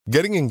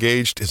Getting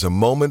engaged is a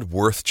moment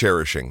worth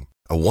cherishing.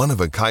 A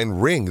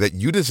one-of-a-kind ring that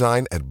you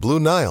design at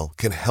Blue Nile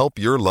can help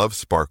your love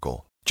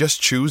sparkle.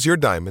 Just choose your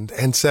diamond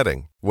and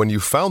setting. When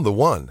you've found the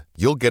one,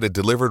 you'll get it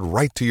delivered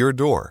right to your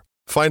door.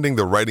 Finding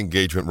the right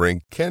engagement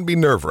ring can be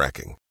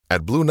nerve-wracking.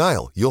 At Blue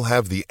Nile, you'll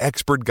have the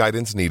expert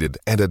guidance needed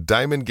and a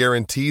diamond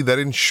guarantee that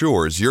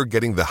ensures you're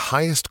getting the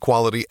highest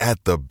quality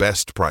at the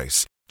best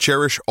price.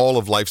 Cherish all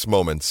of life's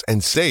moments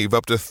and save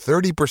up to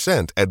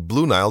 30% at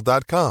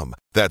BlueNile.com.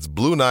 That's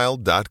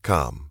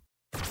BlueNile.com.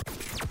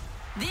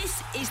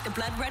 This is the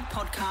Blood Red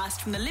podcast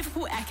from the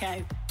Liverpool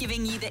Echo,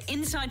 giving you the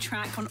inside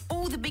track on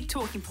all the big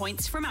talking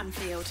points from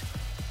Anfield.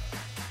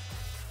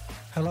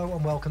 Hello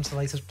and welcome to the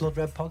latest Blood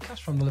Red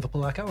podcast from the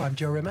Liverpool Echo. I'm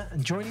Joe Rimmer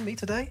and joining me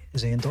today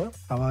is Ian Doyle.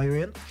 How are you,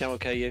 Ian? Yeah,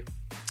 okay, you?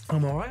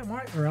 I'm all right.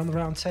 We're around the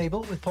round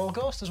table with Paul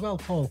Gorst as well.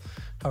 Paul,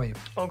 how are you?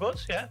 All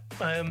good, yeah.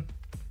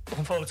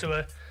 Looking forward to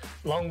a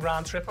long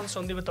round trip on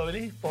Sunday with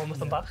Doyley,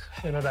 Bournemouth and back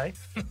in a day.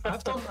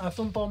 I've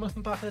done Bournemouth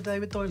and back in a day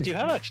with Doyley. You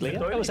have actually?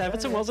 That was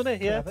Everton, wasn't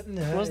it? Yeah.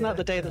 Everton, Wasn't that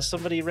the day that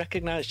somebody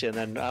recognised you and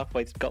then got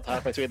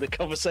halfway through the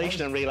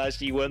conversation and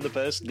realised you weren't the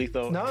person they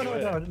thought No. you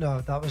were?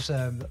 No. That was,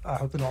 I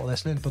hope they're not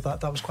listening, but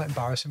that was quite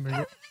embarrassing,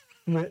 really.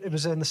 It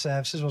was in the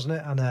services, wasn't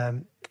it?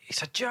 And he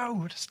said,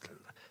 Joe, I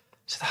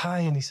said, hi.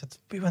 And he said,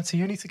 we went to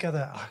uni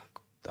together.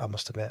 I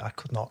must admit, I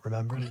could not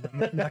remember.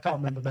 I can't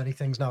remember many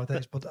things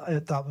nowadays, but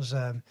that was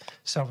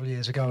several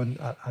years ago, and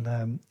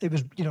it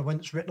was, when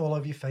it's written all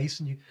over your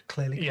face and you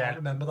clearly can't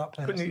remember that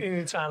place. Couldn't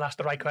you try and ask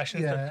the right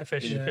questions to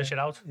fish it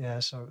out? Yeah,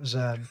 so it was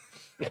it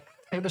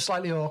was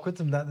slightly awkward,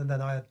 and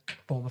then I had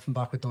Bournemouth and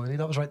back with Doyley.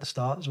 That was right at the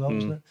start as well,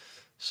 wasn't it?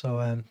 So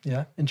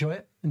enjoy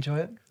it.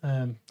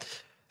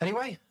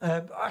 Anyway,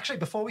 actually,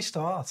 before we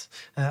start,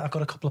 I've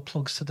got a couple of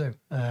plugs to do.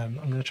 I'm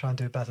going to try and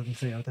do it better than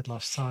Theo did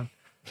last time.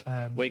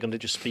 We're going to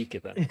just speak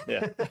it then.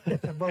 Yeah.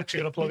 I'm actually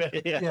going to plug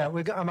it. Yeah,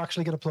 I'm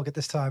actually going to plug it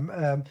this time.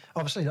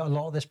 Obviously, a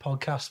lot of this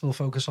podcast will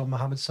focus on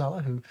Mohamed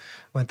Salah, who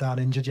went down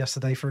injured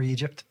yesterday for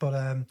Egypt,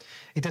 but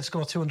he did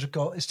score his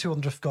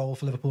 200th goal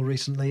for Liverpool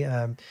recently.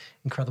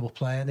 Incredible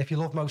player. And if you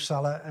love Mo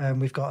Salah,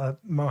 we've got a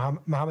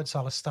Mohamed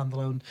Salah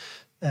standalone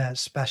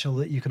special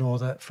that you can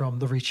order from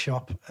the Reach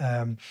shop.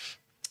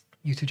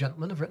 You two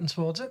gentlemen have written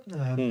towards it.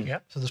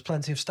 So there's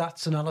plenty of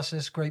stats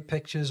analysis, great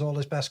pictures, all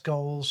his best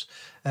goals,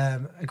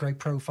 a great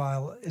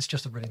profile. It's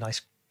just a really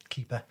nice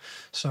keeper.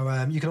 So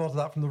you can order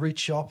that from the Reach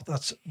shop.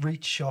 That's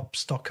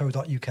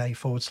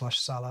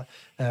reachshops.co.uk/Salah.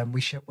 We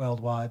ship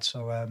worldwide.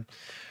 So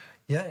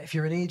if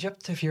you're in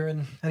Egypt, if you're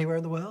in anywhere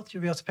in the world,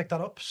 you'll be able to pick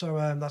that up. So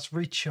that's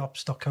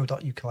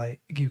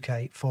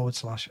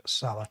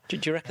reachshops.co.uk/Salah. Do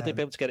you reckon they'd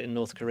be able to get it in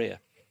North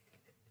Korea?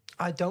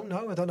 I don't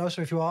know.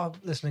 So if you are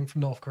listening from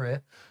North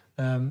Korea,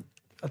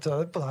 but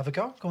have a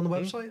go. Go on the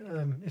website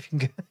if you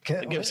can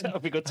get it. That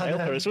would be a good tale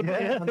for us, wouldn't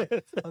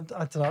it?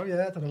 I don't know.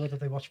 Yeah, I don't know whether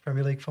they watch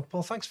Premier League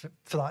football. Thanks for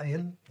that,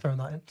 Ian, throwing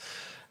that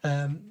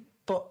in.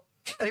 But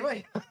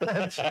anyway,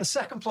 the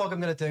second plug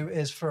I'm going to do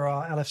is for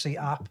our LFC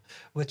app,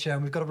 which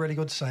we've got a really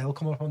good sale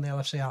coming up on the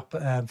LFC app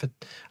for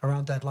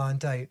around deadline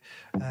date.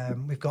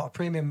 We've got a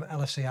premium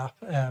LFC app,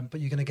 but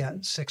you're going to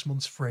get 6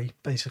 months free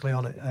basically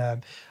on it,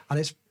 and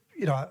it's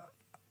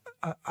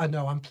I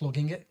know I'm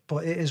plugging it,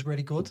 but it is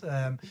really good.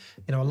 A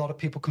lot of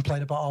people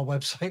complain about our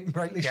website,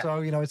 rightly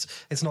so.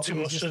 It's not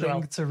the easiest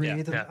thing to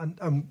read,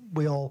 and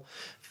we all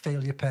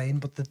feel your pain.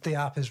 But the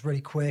app is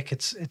really quick.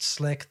 It's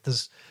slick.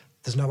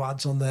 There's no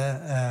ads on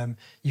there.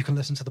 You can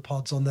listen to the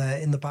pods on there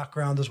in the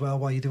background as well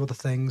while you do other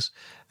things.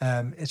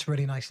 It's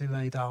really nicely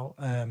laid out,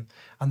 and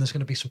there's going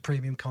to be some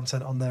premium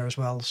content on there as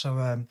well.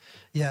 So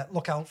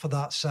look out for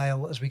that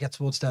sale as we get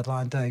towards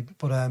deadline day.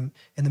 But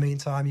in the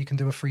meantime, you can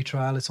do a free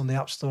trial. It's on the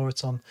App Store.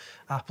 It's on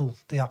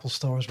the Apple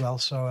Store as well.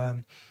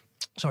 So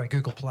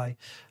Google Play.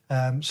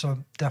 So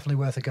definitely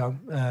worth a go,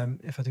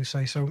 if I do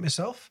say so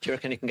myself. Do you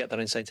reckon you can get that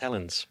in St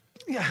Helens?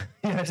 Yeah.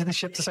 Do they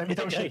ship to St.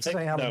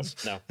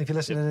 Helens? No. If you're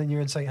listening and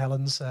you're in St.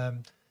 Helens,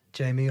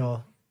 Jamie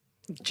or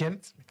Jim?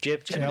 Jim,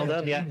 well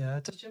done, yeah. Yeah.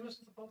 Does Jim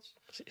listen to the pods?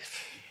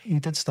 You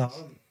did start.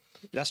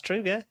 That's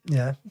true, yeah.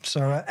 Yeah.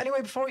 So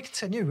anyway, before we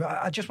continue,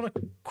 I just want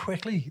to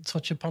quickly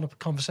touch upon a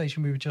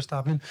conversation we were just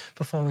having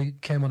before we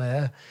came on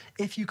air.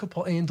 If you could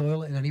put Ian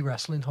Doyle in any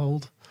wrestling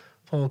hold,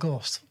 Paul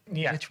Gorst,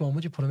 which one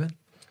would you put him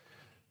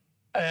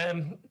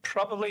in?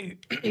 Probably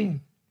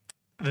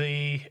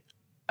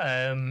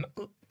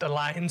the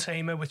Lion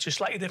Tamer, which is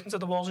slightly different to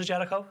the Walls of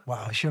Jericho.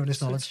 Wow, showing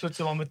his knowledge. It's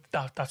the one with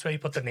that's where you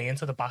put the knee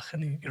into the back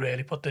and you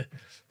really put the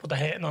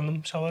hitting on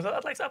them. So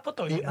I'd like to put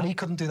those. And he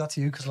couldn't do that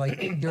to you because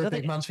you're a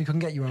big man, so he couldn't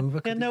get you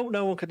over. Yeah, no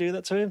one could do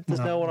that to him. There's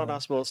no one on our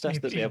sports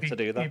desk that'd be able to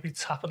do that. He'd be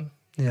tapping.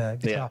 Yeah,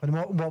 he'd be tapping.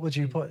 What would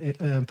you put,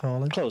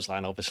 Paul?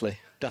 Clothesline, obviously.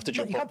 You'd have to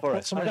jump up for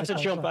it. I'd have to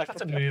jump back.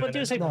 That's a move. But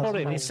do say put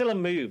it? It's still a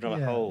move, not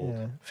a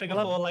hold. Figure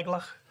 4 leg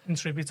lock in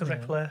tribute to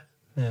Ric Flair.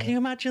 Yeah. Can you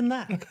imagine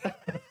that?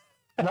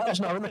 Let us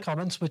know in the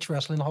comments which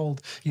wrestling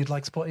hold you'd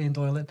like to put Ian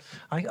Doyle in.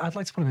 I'd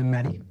like to put him in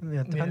many.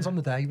 Yeah, it depends on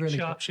the day, really.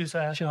 Sharpshoots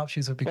there.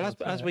 Sharpshoots would be Well,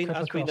 good. as we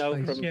know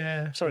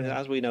from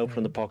as we know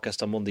from the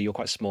podcast on Monday, you're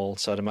quite small,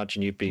 so I'd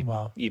imagine you'd be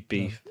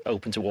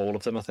open to all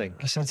of them. I think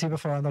I said to you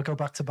before, and they'll go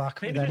back to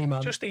back with any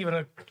man. Just even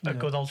a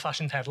good old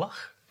fashioned headlock.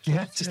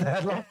 Yeah, just a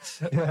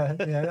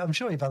headlock. Yeah. I'm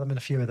sure you've had them in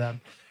a few of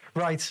them.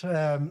 Right,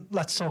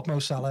 let's talk Mo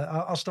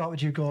Salah. I'll start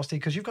with you, Gorsty,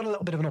 because you've got a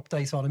little bit of an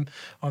update on him.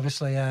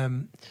 Obviously,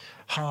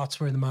 hearts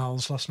were in the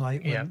mouths last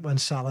night when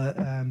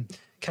Salah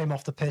came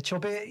off the pitch.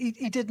 Albeit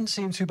he didn't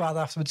seem too bad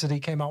afterwards. That he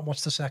came out and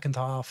watched the second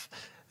half.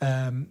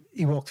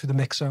 He walked through the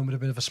mix zone with a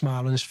bit of a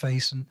smile on his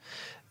face, and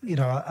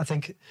I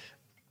think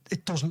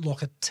it doesn't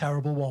look a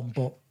terrible one.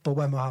 But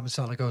when Mohamed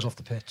Salah goes off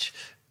the pitch,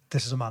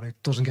 this is a man who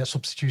doesn't get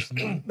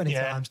substitution many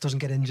times, doesn't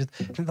get injured.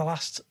 I think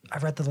I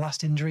read the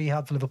last injury he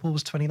had for Liverpool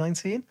was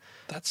 2019.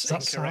 Does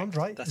that sound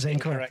right? That's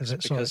incorrect, is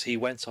it? Because he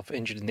went off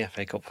injured in the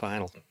FA Cup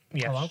final.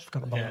 Yes. Oh, I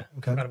forgot about that.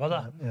 Okay. Forgot about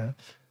that. Yeah.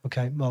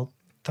 Okay, well,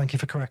 thank you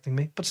for correcting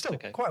me. But still,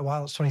 quite a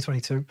while. It's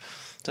 2022.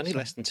 It's only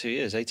less than 2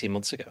 years, 18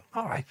 months ago.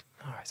 All right.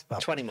 Well,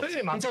 20 months.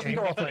 He doesn't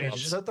go off in many.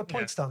 The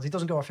point stands. He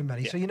doesn't go off in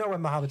many. So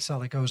when Mohamed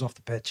Salah goes off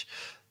the pitch,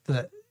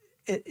 that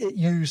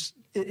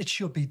it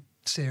should be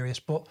serious,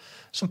 but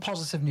some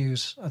positive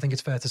news, I think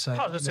it's fair to say.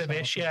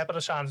 Positive-ish, yeah, but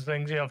the sounds of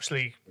things, he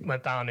obviously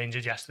went down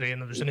injured yesterday,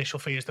 and there was initial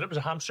fears that it was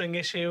a hamstring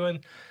issue, and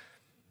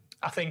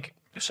I think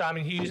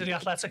Simon Hughes of The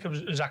Athletic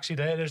was actually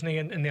there, isn't he,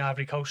 in the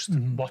Ivory Coast,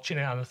 watching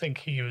it, and I think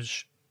he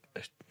was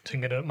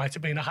thinking it might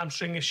have been a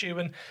hamstring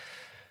issue,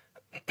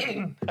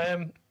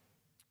 and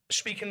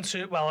speaking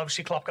to,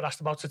 obviously Klopp got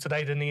asked about it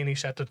today, didn't he, and he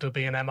said that there'll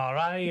be an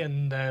MRI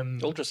and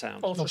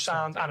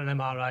ultrasound and an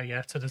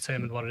MRI, to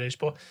determine what it is,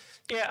 but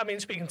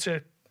speaking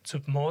to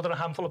more than a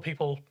handful of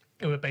people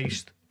who are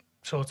based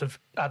sort of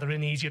either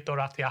in Egypt or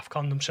at the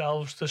AFCON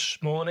themselves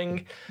this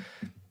morning.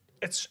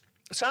 It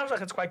sounds like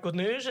it's quite good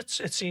news. It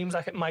seems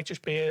like it might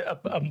just be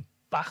a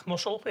back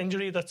muscle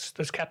injury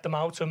that's kept him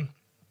out, and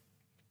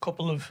a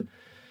couple of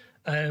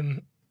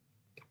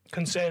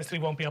concerns that he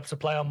won't be able to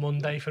play on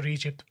Monday for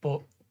Egypt. But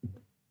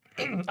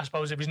I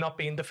suppose if he's not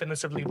being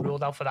definitively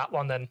ruled out for that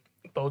one, then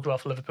it bodes well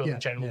for Liverpool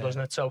in general,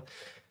 doesn't it? So,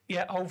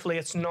 hopefully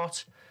it's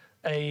not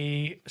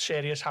a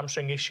serious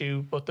hamstring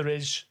issue, but there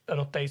is an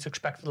update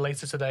expected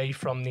later today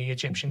from the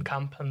Egyptian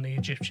camp and the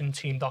Egyptian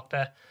team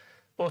doctor.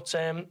 But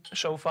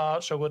so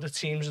far, so good. It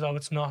seems as though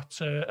it's not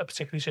a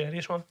particularly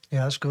serious one.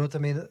 Yeah, that's good. I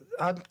mean,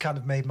 I'd kind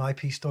of made my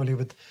peace earlier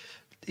with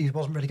he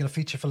wasn't really going to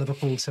feature for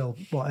Liverpool till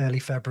early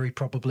February,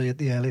 probably at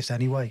the earliest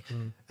anyway.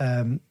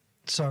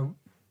 So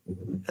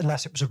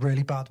unless it was a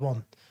really bad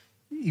one,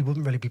 he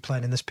wouldn't really be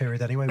playing in this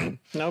period anyway.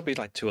 No, it'd be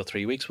like 2 or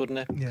 3 weeks, wouldn't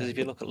it? Because if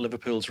you look at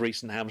Liverpool's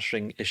recent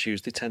hamstring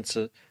issues, they tend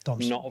to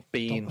not have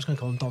been... I was going to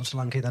call him Don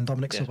Solanke, then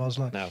Dominic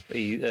Szoboszlai. No,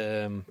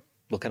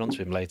 we'll get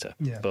onto him later.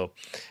 Yeah. But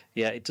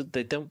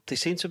they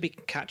seem to be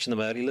catching them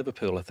early,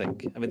 Liverpool, I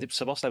think. I mean,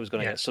 Szoboszlai was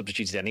going to get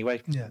substituted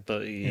anyway,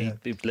 but he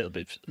was a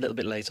little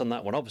bit late on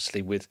that one.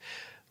 Obviously, with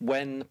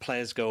when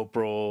players go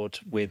abroad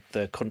with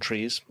their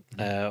countries,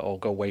 or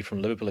go away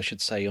from Liverpool, I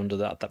should say, under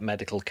that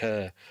medical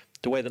care,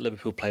 the way that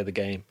Liverpool play the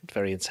game, it's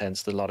very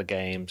intense. There's a lot of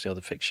games. The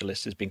fixture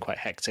list has been quite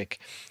hectic,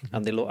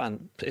 and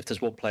if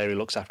there's one player who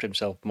looks after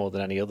himself more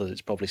than any other,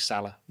 it's probably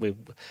Salah.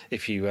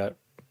 If you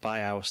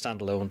buy our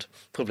standalone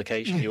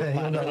publication, you'll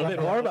find a little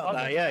bit more about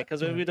that.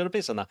 Because we've done a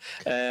piece on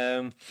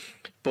that.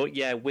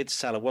 But with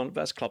Salah,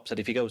 as Klopp said,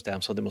 if he goes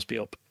down, something must be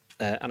up.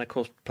 And of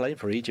course, playing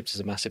for Egypt is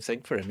a massive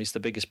thing for him. He's the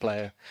biggest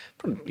player.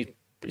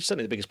 He's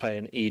certainly the biggest player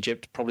in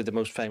Egypt, probably the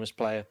most famous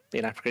player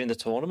in Africa in the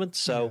tournament.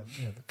 So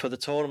for the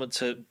tournament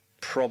to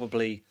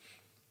probably,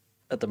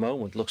 at the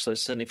moment, looks like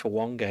certainly for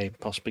one game,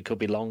 possibly could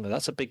be longer.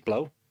 That's a big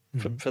blow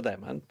for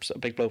them, and a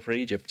big blow for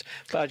Egypt.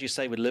 But as you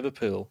say, with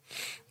Liverpool,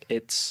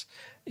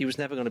 he was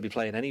never going to be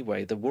playing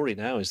anyway. The worry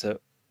now is that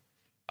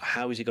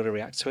how is he going to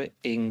react to it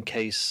in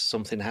case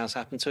something has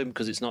happened to him?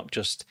 Because it's not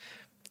just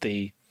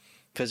the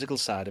physical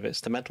side of it,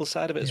 it's the mental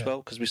side of it as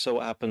well. Because we saw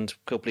what happened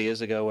a couple of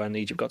years ago when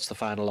Egypt got to the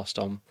final, lost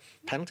on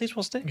penalties,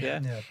 wasn't it?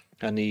 Yeah.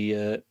 And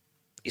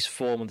his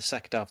form in the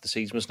second half of the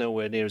season was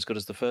nowhere near as good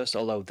as the first,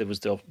 although there was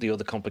the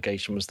other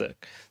complication was that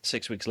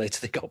 6 weeks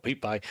later they got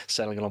beat by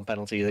Senegal on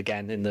penalties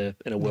again in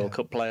a World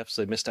Cup playoffs,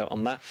 so they missed out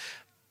on that.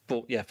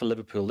 But for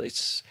Liverpool,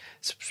 it's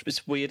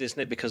weird, isn't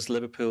it? Because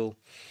Liverpool,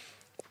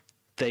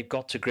 they've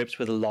got to grips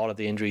with a lot of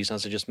the injuries,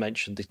 as I just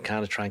mentioned. They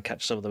kind of try and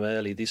catch some of them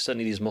early. There's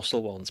certainly these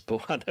muscle ones,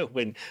 but I know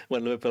when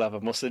Liverpool have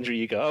a muscle injury,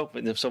 you go,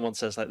 and if someone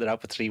says like they're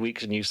out for 3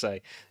 weeks, and you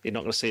say you're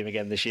not going to see him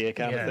again this year,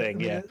 kind of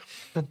thing. I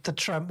mean, the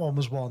Trent one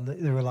was one that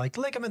they were like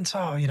ligament,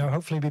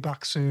 hopefully he'll be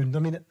back soon. I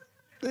mean,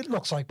 it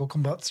looks like we'll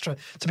come back. To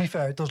be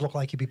fair, it does look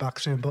like he'll be back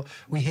soon, but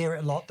we hear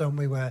it a lot, don't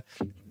we? Where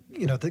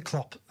the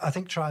Klopp, I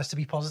think, tries to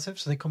be positive.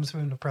 So they come to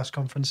him in a press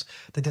conference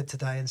they did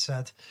today and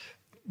said,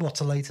 "What's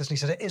the latest?" And he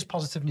said, "It is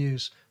positive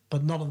news,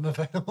 but none of them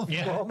available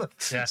for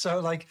Bournemouth. Yeah. So,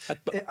 like,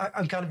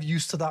 I'm kind of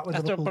used to that with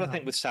Liverpool. But I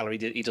think with Salah,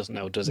 he doesn't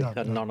know, does he? No,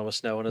 and none of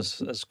us know. And as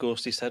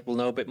Ghosty said, we'll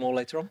know a bit more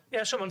later on.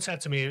 Yeah, someone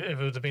said to me if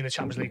it would have been a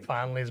Champions League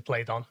final, he'd have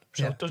played on.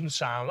 So it doesn't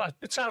sound...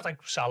 It sounds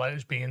like Salah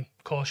is being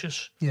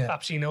cautious. Yeah.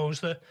 Perhaps he knows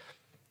that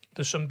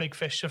there's some big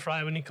fish to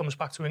fry when he comes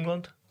back to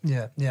England.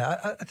 Yeah.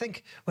 I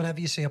think whenever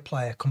you see a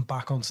player come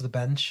back onto the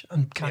bench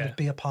and kind of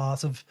be a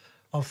part of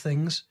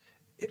things,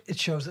 it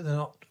shows that they're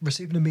not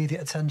receiving immediate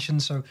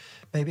attention. So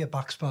maybe a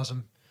back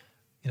spasm,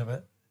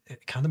 but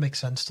it kind of makes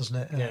sense, doesn't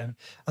it? Yeah.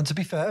 And to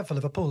be fair, for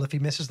Liverpool, if he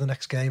misses the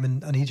next game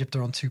and Egypt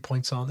are on 2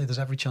 points, aren't they? There's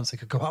every chance they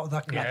could go out with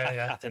that.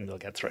 Yeah. I think they'll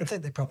get through. I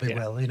think they probably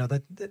will.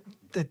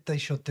 They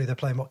should do. They're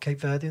playing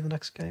Cape Verde in the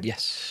next game.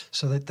 Yes.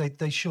 So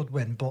they should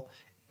win. But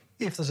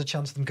if there's a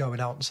chance of them going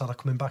out and Salah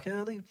coming back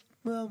early,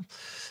 well,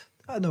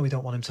 I know we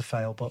don't want him to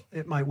fail, but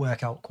it might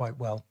work out quite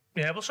well.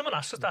 Yeah, well, someone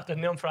asked us that,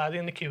 didn't they, on Friday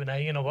in the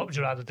Q&A? What would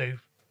you rather do?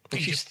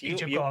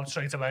 Egypt go out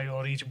straight away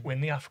or Egypt win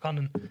the AFCON?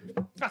 And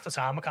at the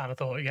time, I kind of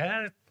thought,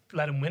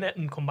 let him win it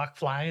and come back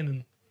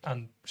flying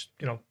and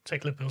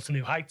take Liverpool to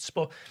new heights.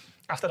 But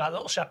after that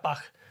little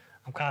setback,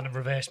 I'm kind of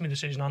reversed my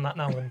decision on that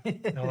now and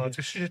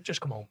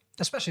just come home.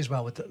 Especially as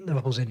well with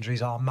Liverpool's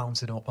injuries are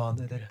mounting up,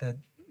 aren't they?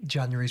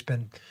 January's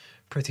been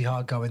pretty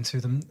hard going to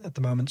them at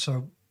the moment.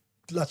 So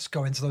let's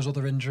go into those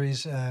other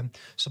injuries.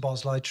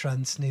 Szoboszlai,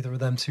 Trent, neither of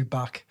them two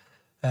back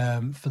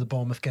for the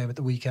Bournemouth game at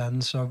the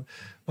weekend. So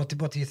what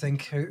do you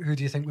think? Who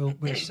do you think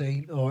we'll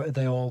see? Or are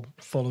they all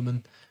Fulham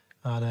and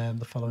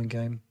the following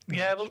game?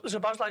 Yeah, well,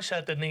 Szoboszlai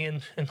said, didn't he,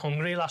 in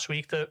Hungary last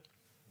week that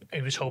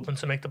he was hoping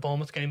to make the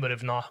Bournemouth game, but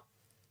if not,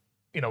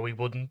 he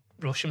wouldn't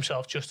rush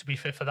himself just to be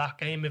fit for that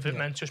game. If it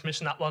meant just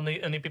missing that one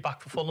and he'd be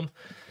back for Fulham,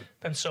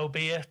 then so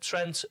be it.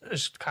 Trent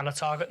is kind of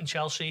targeting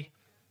Chelsea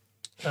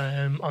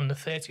on the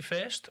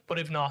 31st, but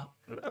if not,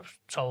 I was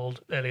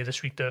told earlier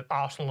this week that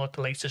Arsenal at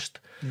the latest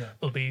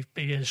will be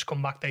his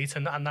comeback date,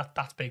 and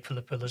that's big for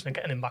Liverpool, isn't it,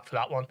 getting him back for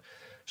that one.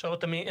 So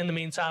in the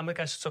meantime, I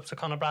guess it's up to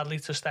Conor Bradley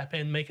to step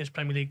in, make his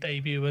Premier League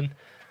debut and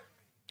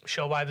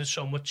show why there's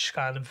so much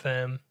kind of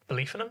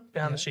belief in him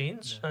behind the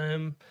scenes.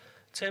 In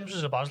terms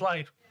of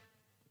Szoboszlai,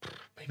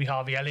 maybe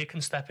Harvey Elliott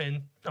can step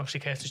in. Obviously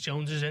Curtis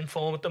Jones is in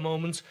form at the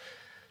moment.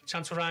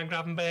 Chance for Ryan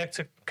Gravenberch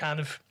to kind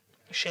of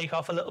shake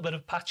off a little bit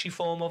of patchy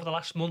form over the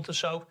last month or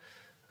so.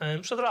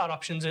 So there are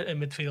options in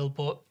midfield,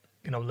 but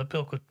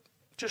Liverpool could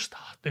just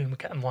start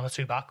getting one or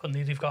two back, couldn't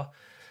they? They've got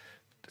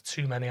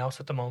too many out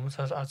at the moment,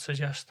 I'd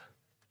suggest.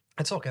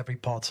 I talk every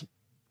pod,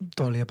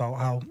 Doyle, about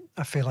how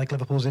I feel like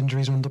Liverpool's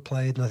injuries are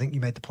underplayed, and I think you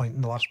made the point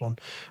in the last one,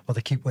 well,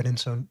 they keep winning,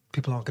 so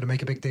people aren't going to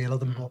make a big deal of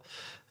them. But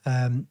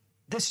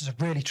this is a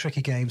really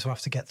tricky game to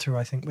have to get through,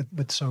 I think,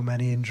 with so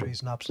many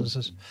injuries and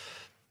absences.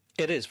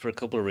 It is for a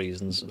couple of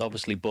reasons.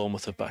 Obviously,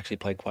 Bournemouth have actually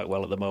played quite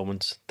well at the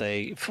moment.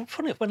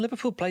 Funny, when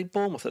Liverpool played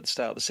Bournemouth at the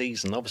start of the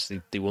season,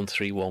 obviously they won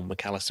 3-1.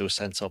 McAllister was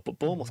sent off, but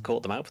Bournemouth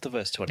caught them out for the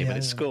first 20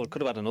 minutes. Scored,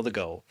 could have had another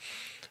goal.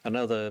 I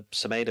know the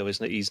Semedo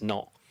he's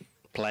not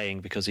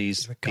playing because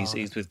he's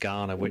with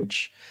Ghana,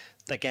 which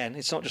again,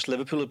 it's not just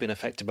Liverpool who've been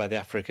affected by the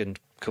African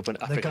Cup of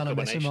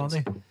Nations.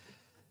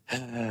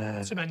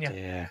 It's going to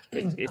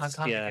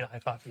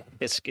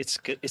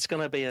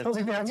be a.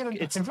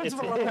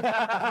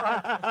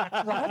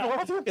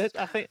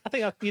 I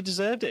think you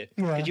deserved it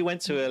because you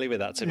went too early with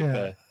that. To be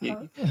fair,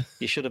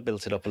 you should have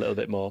built it up a little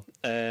bit more.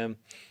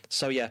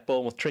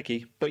 Bournemouth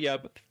tricky, but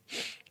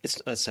it's,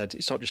 as I said,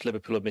 it's not just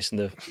Liverpool are missing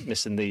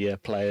the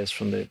players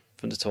from the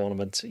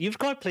tournament. You're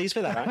quite pleased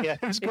with that, aren't you?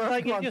 It's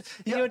great.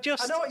 You're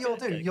just. I know what you'll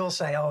do. You'll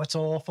say, "Oh, it's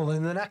awful."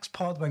 In the next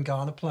pod, when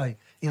Ghana play,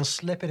 you'll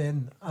slip it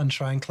in and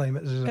try and claim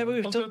it as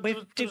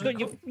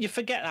you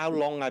forget how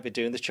long I've been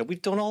doing this job.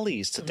 We've done all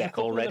these to death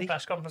already. The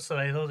press conference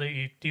today, though, that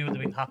you would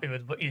have been happy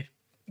with, but you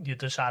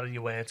decided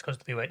you weren't because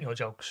they weren't your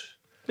jokes.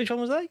 Which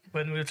one was they?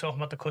 When we were talking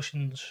about the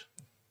cushions.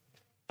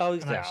 Oh,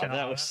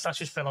 that's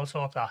just pillow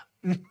talk. That.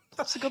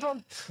 That's a good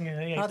one.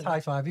 Yeah. I'd high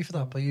five you for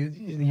that, but you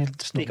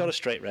got a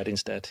straight red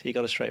instead. You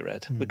got a straight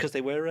red because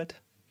they were red.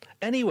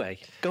 Anyway,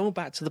 going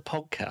back to the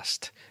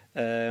podcast,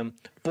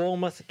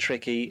 Bournemouth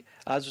tricky.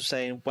 As I was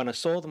saying, when I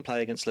saw them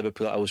play against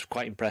Liverpool, I was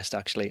quite impressed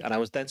actually, and I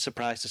was then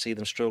surprised to see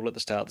them struggle at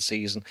the start of the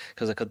season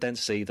because I could then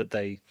see that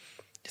they.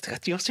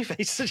 Your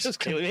face is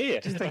just killing me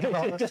here.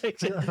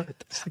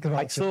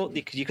 I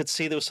thought you could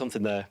see there was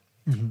something there.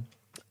 Mm-hmm.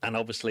 And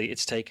obviously,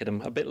 it's taken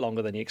them a bit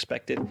longer than you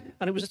expected.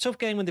 And it was a tough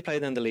game when they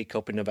played in the League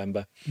Cup in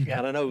November. Yeah.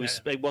 And I know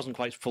it wasn't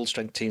quite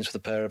full-strength teams for the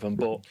pair of them,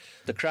 but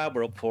the crowd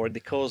were up for it. They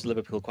caused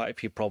Liverpool quite a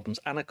few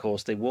problems. And, of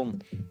course, they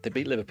won. They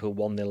beat Liverpool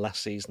 1-0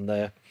 last season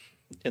there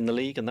in the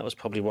league, and that was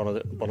probably one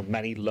of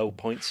many low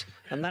points.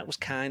 And that was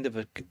kind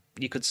of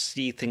you could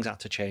see things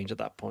had to change at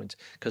that point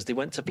because they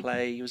went to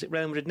play. Was it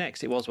Real Madrid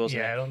next? It wasn't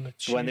it?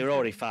 When they were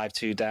already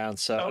 5-2 down.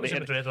 So it was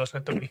Madrid,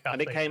 wasn't it?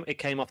 And it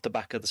came off the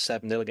back of the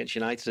 7-0 against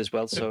United as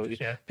well. So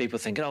people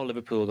thinking,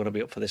 Liverpool are going to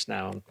be up for this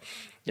now. And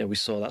we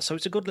saw that. So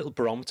it's a good little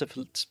barometer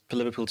for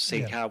Liverpool to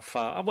see how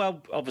far.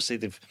 Well, obviously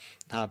they've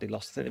hardly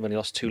lost. I think they've only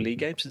lost 2 league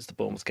games since the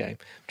Bournemouth game.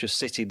 Just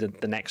City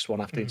the next one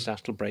after the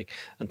international break,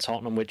 and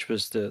Tottenham, which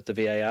was the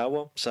VAR one.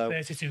 more. So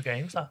 32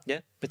 games, that. Yeah,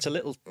 it's a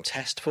little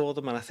test for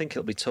them, and I think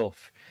it'll be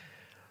tough.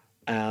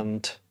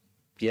 And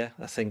yeah,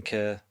 I think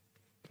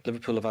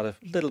Liverpool have had a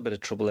little bit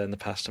of trouble in the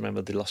past. I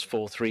remember they lost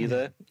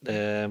 4-3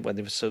 there when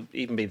they were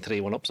even being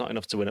 3-1 up. It's not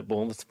enough to win at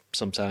Bournemouth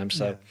sometimes.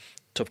 So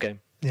tough game.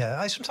 Yeah,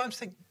 I sometimes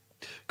think,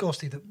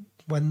 Ghosty, that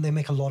when they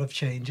make a lot of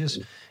changes,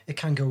 it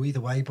can go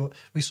either way. But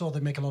we saw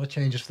them make a lot of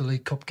changes for the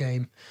League Cup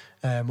game.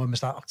 When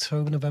was that?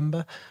 October,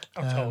 November?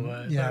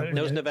 October. It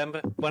was November.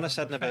 When I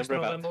said November,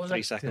 about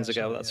 3 seconds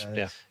ago. That's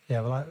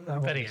yeah. Well,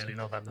 that very early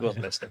November.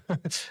 Wasn't listening.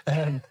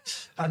 And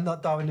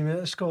that Darwin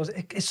Núñez scores.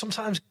 It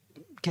sometimes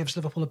gives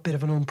Liverpool a bit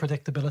of an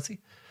unpredictability.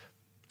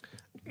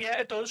 Yeah,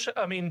 it does.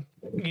 I mean,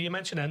 you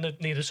mentioned then that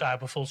neither side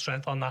were full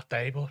strength on that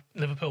day, but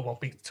Liverpool won't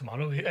be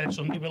tomorrow,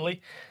 Sunday, will they?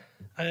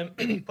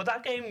 But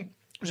that game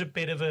was a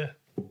bit of a...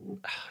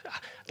 I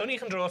don't think you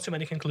can draw too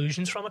many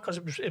conclusions from it because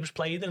it was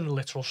played in a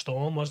literal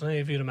storm, wasn't it?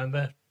 If you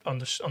remember, on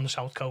the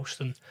south coast,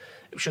 and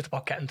it was just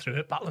about getting through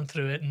it, battling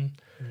through it,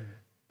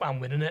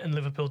 and winning it. And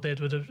Liverpool did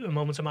with a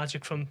moment of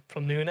magic from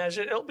Núñez.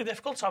 It'll be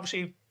difficult.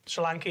 Obviously,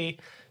 Solanke,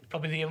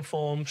 probably the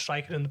informed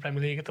striker in the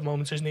Premier League at the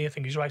moment, isn't he? I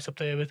think he's right up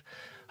there with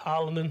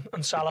Haaland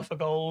and Salah for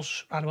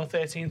goals. And about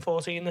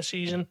 13-14 this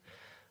season.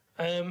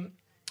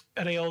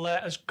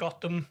 Areola has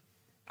got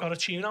a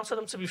tune out of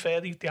them, to be fair.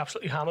 They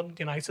absolutely hammered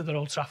United at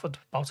Old Trafford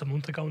about a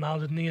month ago now,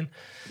 didn't he?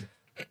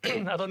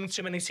 And I don't think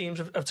too many teams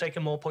have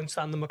taken more points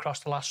than them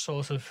across the last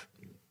sort of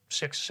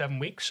 6 or 7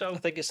 weeks. So I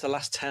think it's the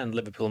last 10,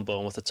 Liverpool and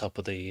Bournemouth at the top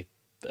of their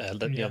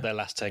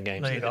last 10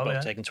 games. They've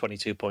both taken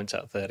 22 points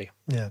out of 30.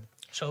 Yeah.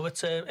 So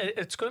it's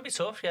going to be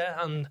tough,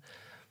 yeah. And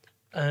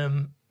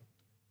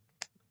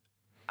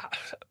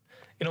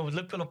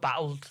Liverpool have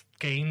battled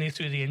gamely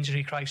through the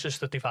injury crisis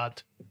that they've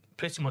had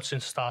pretty much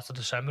since the start of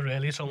December,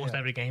 really. It's almost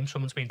every game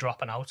someone's been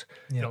dropping out.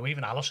 Yeah.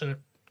 Even Alisson,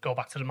 go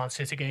back to the Man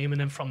City game,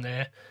 and then from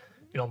there,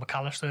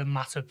 McAllister,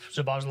 Matip,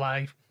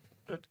 Szoboszlai,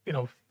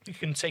 you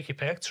can take your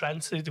pick.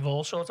 Trent, they've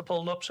all sort of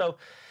pulled up. So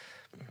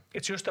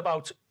it's just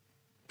about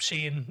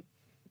seeing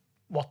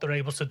what they're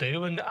able to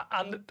do. And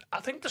I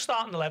think the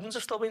starting 11s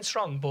have still been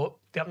strong, but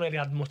they haven't really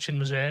had much in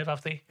reserve,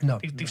 have they? No.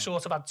 They've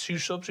sort of had 2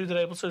 subs who they're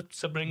able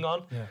to bring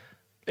on. Yeah.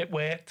 It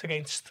worked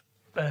against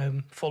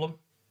Fulham.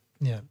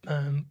 Yeah.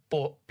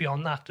 But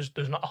beyond that,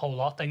 there's not a whole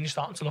lot. Then you're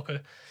starting to look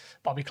at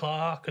Bobby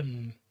Clark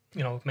and,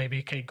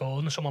 maybe Kate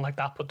Gordon or someone like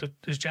that. But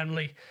there's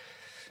generally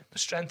the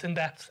strength and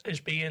depth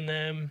is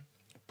being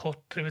put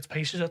through its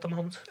paces at the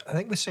moment. I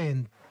think we're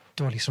seeing,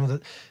 Doily, some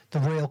of the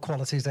real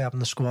qualities they have in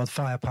the squad.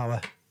 Firepower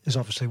is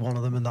obviously one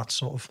of them, and that's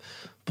sort of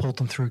pulled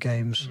them through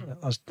games.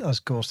 As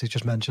Ghosty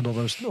just mentioned,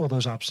 all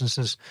those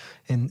absences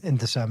in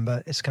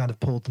December, it's kind of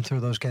pulled them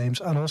through those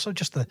games. And also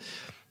just the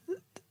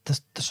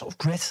sort of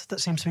grit that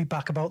seems to be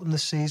back about them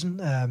this season.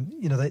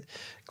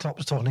 Klopp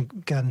was talking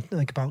again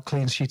about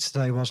clean sheets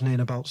today, wasn't he?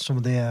 And about some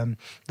of the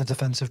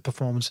defensive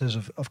performances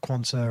of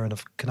Quansah and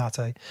of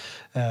Konate.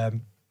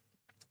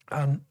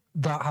 And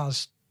that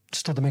has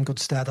stood them in good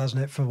stead,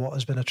 hasn't it, for what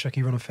has been a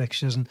tricky run of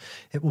fixtures, and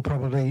it will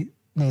probably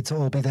need to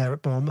all be there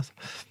at Bournemouth.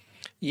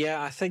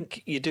 Yeah, I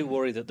think you do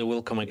worry that there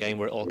will come a game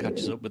where it all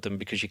catches up with them,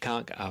 because you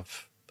can't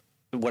have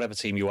whatever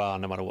team you are,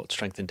 no matter what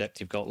strength and depth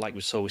you've got, like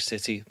we saw with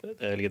City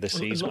earlier this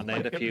season when they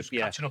had a few.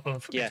 Catching up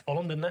with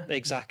Fulham, didn't they?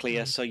 Exactly,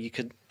 yeah. So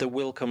there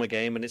will come a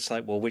game, and it's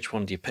like, well, which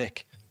one do you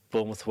pick?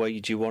 Bournemouth away?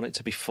 Do you want it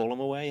to be Fulham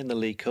away in the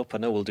League Cup? I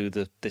know we'll do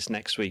this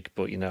next week,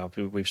 but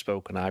we've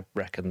spoken. I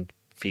reckon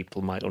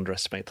people might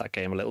underestimate that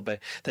game a little bit.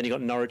 Then you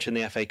got Norwich in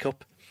the FA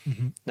Cup.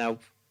 Mm-hmm. Now,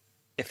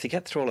 if they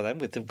get through all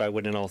of them by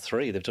winning all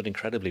 3, they've done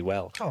incredibly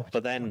well. Oh,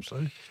 but then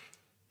absolutely.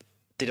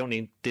 They don't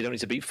need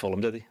to beat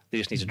Fulham, do they? They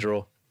just need to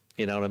draw.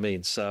 You know what I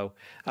mean? So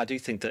I do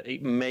think that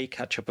it may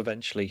catch up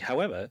eventually.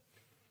 However,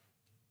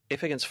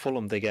 if against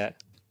Fulham they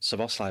get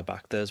Szoboszlai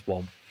back, there's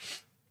one.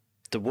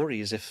 The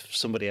worry is if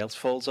somebody else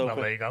falls over.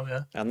 Well, there you go,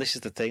 yeah. And this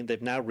is the thing.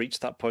 They've now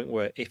reached that point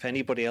where if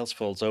anybody else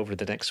falls over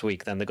the next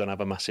week, then they're going to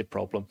have a massive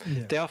problem.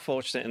 Yeah. They are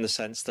fortunate in the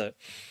sense that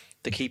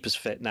the keeper's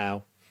fit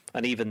now,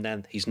 and even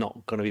then he's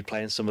not going to be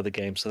playing some of the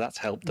games, so that's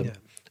helped them.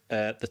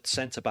 Yeah. The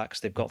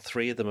centre-backs, they've got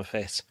 3 of them are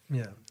fit.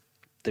 Yeah.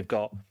 They've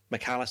got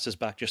McAllister's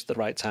back just the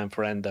right time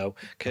for Endo.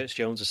 Curtis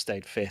Jones has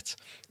stayed fit.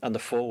 And the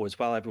forwards,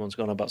 while everyone's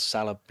gone about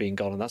Salah being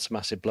gone, and that's a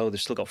massive blow, they've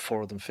still got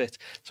 4 of them fit.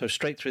 So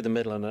straight through the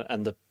middle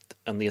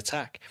and the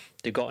attack,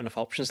 they've got enough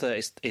options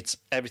there. It's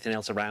everything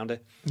else around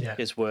it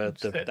is where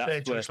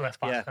that's where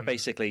left back. Yeah,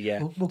 basically,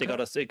 yeah. They got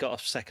a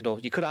second, or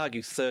you could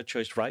argue third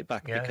choice right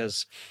back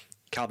because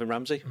Calvin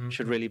Ramsey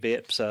should really be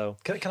it. So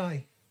can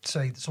I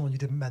say someone you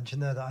didn't mention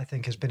there that I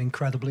think has been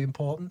incredibly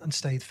important and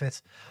stayed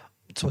fit,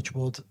 touch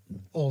wood,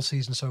 all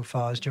season so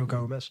far, is Joe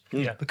Gomez.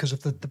 Yeah. Because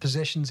of the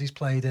positions he's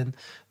played in,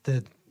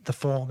 the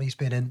form he's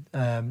been in.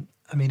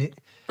 I mean,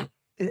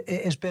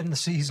 it has been the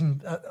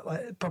season,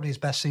 probably his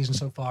best season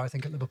so far, I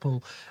think, at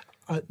Liverpool,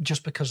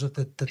 just because of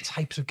the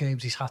types of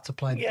games he's had to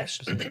play. Yes,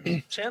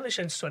 certainly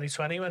since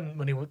 2020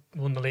 when he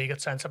won the league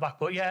at centre-back.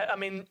 But yeah, I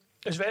mean,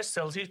 his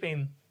versatility's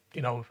been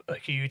a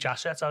huge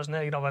asset, hasn't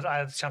he? I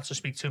had a chance to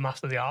speak to him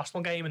after the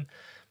Arsenal game and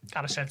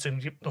kind of said to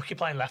him, look, you're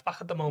playing left back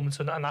at the moment,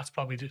 and that's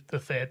probably the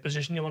third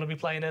position you want to be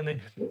playing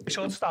in. He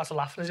sort of started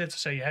laughing at it to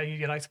say, yeah,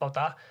 you're right about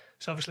that.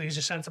 So obviously he's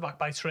a centre-back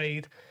by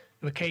trade,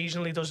 who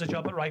occasionally does the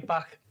job at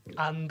right-back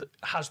and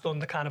has done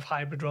the kind of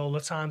hybrid role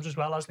at times as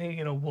well, hasn't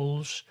he?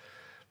 Wolves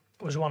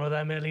was one of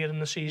them earlier in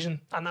the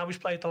season, and now he's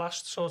played the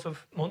last sort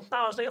of month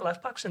now, hasn't he, at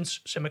left back since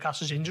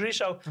Simicast's injury.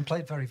 And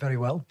played very, very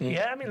well.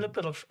 Yeah, I mean,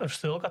 Liverpool have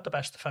still got the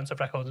best defensive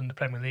record in the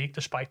Premier League,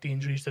 despite the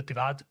injuries that they've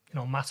had.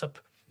 Matip,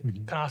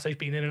 Kanate's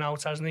been in and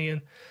out, hasn't he?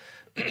 And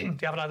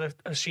they haven't had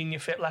a senior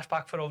fit left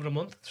back for over a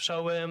month.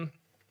 So,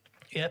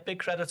 big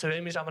credit to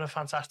him. He's having a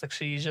fantastic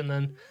season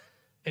and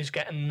is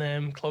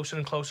getting closer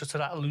and closer to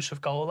that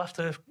elusive goal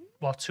after,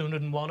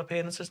 201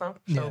 appearances now.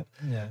 So,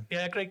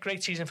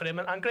 great season for him,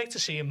 and great to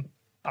see him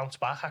bounce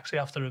back actually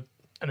after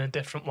an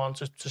indifferent one,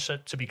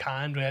 to be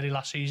kind, really,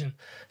 last season.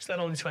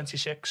 Still only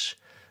 26.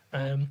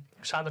 Signed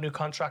a new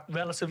contract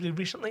relatively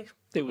recently.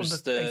 It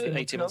was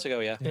 18 months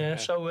ago, yeah. Yeah,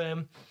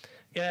 so,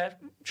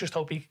 just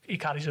hope he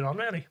carries it on,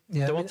 really.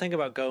 Yeah, the one thing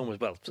about Gomez,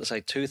 to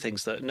say two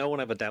things that no one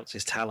ever doubts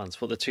his talents,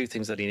 but the two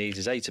things that he needs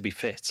is A, to be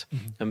fit,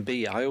 and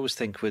B, I always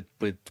think with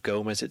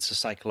Gomez, it's a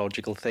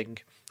psychological thing.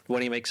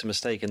 When he makes a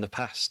mistake in the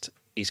past,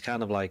 he's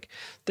kind of like...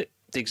 The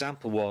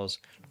example was...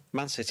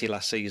 Man City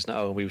last season at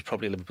home, he was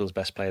probably Liverpool's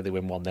best player. They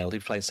win 1-0. He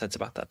was playing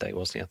centre-back that day,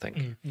 wasn't he, I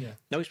think? Yeah.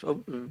 No,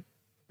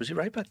 was he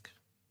right back?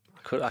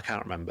 I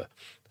can't remember.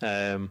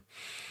 Then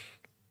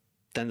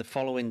the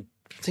following,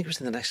 I think it was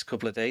in the next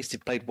couple of days, he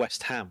played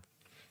West Ham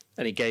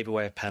and he gave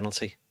away a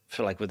penalty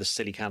with a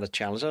silly kind of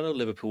challenge. I know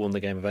Liverpool won the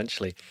game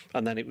eventually.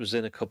 And then it was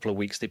in a couple of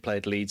weeks they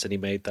played Leeds and he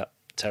made that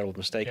terrible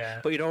mistake.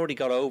 Yeah. But he'd already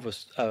got over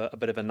a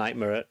bit of a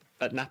nightmare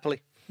at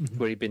Napoli.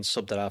 Where he'd been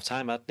subbed at half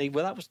time, hadn't he?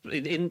 Well, that was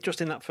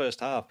just in that first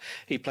half.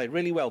 He played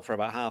really well for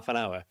about half an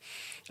hour,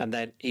 and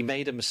then he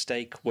made a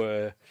mistake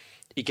where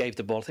he gave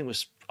the ball. I think it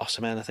was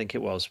Osimhen. I think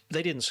it was.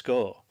 They didn't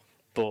score,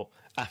 but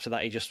after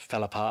that, he just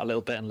fell apart a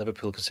little bit, and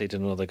Liverpool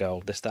conceded another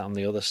goal. This, that, and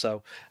the other.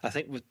 So I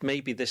think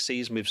maybe this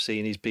season we've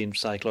seen he's been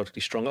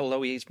psychologically strong,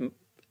 although he's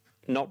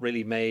not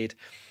really made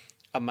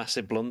a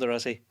massive blunder,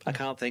 has he? I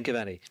can't think of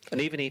any.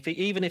 And even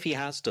if he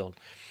has done,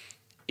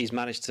 he's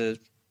managed to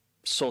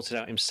sort it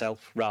out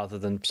himself rather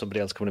than somebody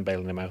else coming and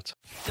bailing him out.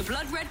 The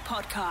Blood Red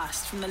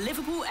Podcast from the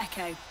Liverpool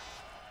Echo.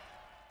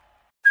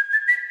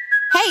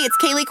 Hey, it's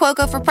Kaylee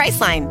Cuoco for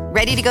Priceline.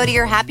 Ready to go to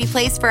your happy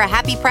place for a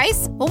happy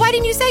price? Well, why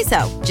didn't you say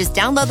so? Just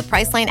download the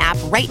Priceline app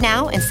right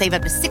now and save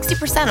up to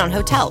 60% on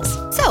hotels.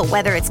 So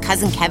whether it's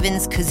Cousin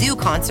Kevin's Kazoo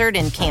Concert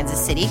in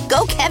Kansas City,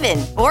 go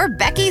Kevin, or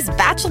Becky's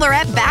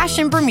Bachelorette Bash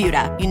in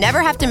Bermuda, you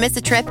never have to miss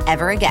a trip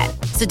ever again.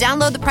 So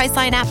download the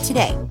Priceline app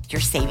today.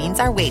 Your savings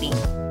are waiting.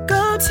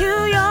 Go to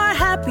your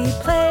happy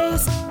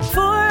place for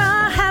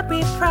a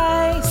happy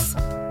price.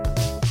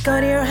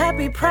 Go to your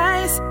happy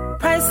price,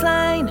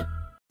 Priceline.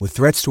 With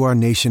threats to our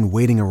nation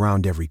waiting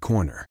around every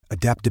corner,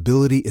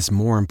 adaptability is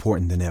more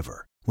important than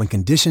ever. When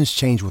conditions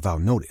change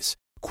without notice,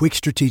 quick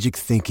strategic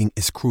thinking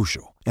is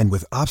crucial. And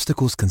with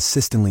obstacles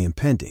consistently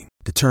impending,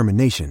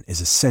 determination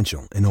is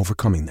essential in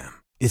overcoming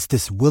them. It's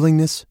this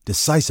willingness,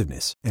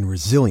 decisiveness, and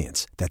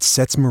resilience that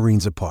sets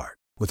Marines apart.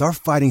 With our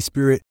fighting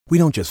spirit, we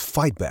don't just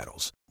fight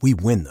battles, we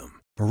win them.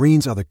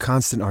 Marines are the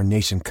constant our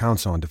nation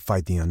counts on to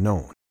fight the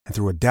unknown. And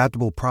through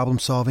adaptable problem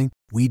solving,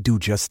 we do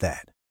just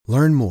that.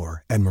 Learn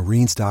more at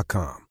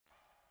marines.com.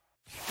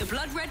 The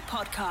Blood Red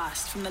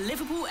Podcast from the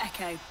Liverpool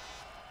Echo.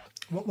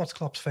 What's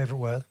Klopp's favourite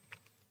word?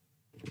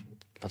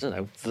 I don't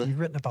know. You've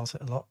written about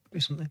it a lot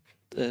recently.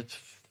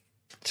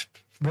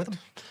 Rhythm.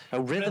 Oh,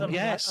 rhythm.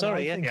 Yeah,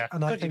 sorry. Yeah.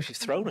 And I think you've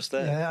thrown us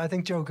there. Yeah, I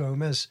think Joe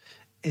Gomez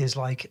is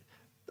like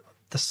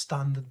the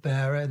standard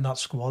bearer in that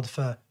squad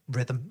for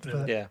rhythm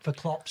for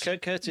Klopp's.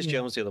 Curtis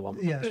Jones, the other one.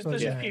 Yeah,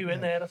 there's a few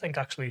in there, I think,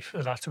 actually.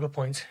 That's a good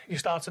point. You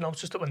start to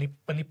notice that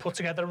when he put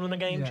together a run of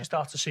games, you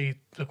start to see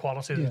the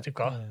quality that they've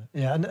got.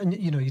 Yeah, and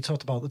you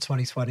talked about the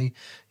 2020,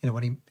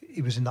 when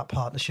he was in that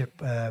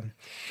partnership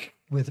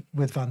with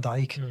Van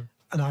Dijk.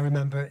 And I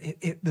remember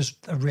it was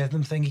a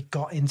rhythm thing. He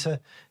got into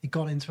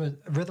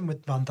a rhythm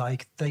with Van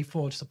Dijk. They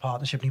forged a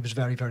partnership, and he was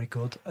very, very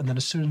good. And then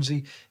as soon as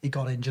he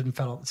got injured and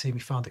fell out the team, he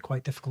found it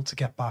quite difficult to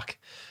get back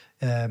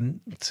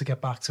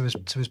to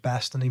his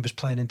best. And he was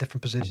playing in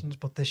different positions.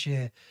 But this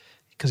year,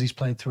 because he's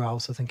played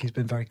throughout, I think he's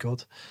been very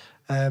good.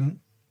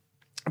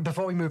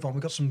 Before we move on,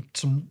 we've got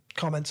some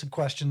comments and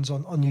questions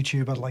on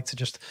YouTube. I'd like to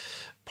just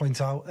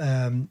point out.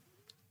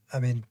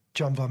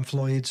 John Van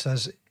Floyd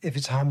says, if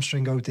it's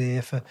hamstring, oh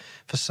dear for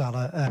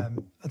Salah.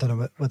 I don't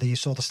know whether you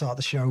saw the start of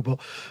the show, but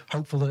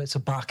hopeful that it's a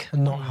back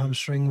and not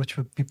hamstring, which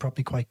would be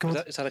probably quite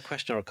good. Is that a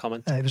question or a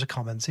comment? It was a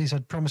comment. He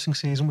said, promising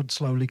season would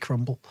slowly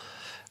crumble.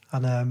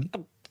 And, I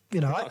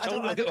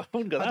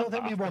don't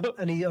think we want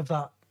any of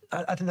that.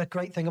 I think the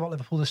great thing about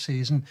Liverpool this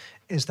season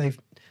is they've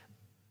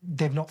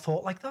not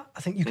thought like that.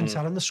 I think you can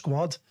tell in the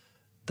squad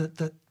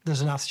that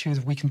there's an attitude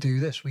of we can do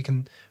this, we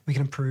can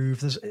improve.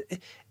 There's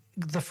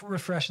the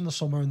refresh in the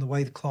summer and the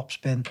way the Klopp's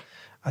been,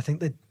 I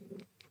think that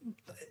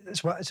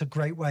it's a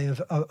great way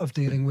of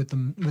dealing with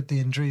them, with the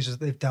injuries, as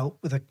they've dealt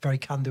with a very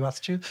can-do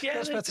attitude. Yeah,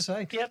 that's fair to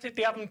say. Yeah,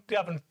 they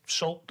haven't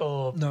sulked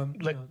or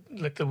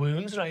licked the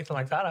wounds or anything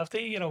like that, have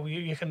they? You know,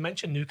 you can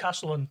mention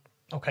Newcastle, and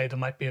okay, there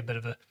might be a bit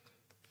of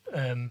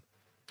a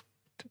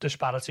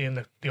disparity in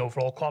the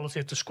overall quality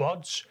of the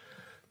squads.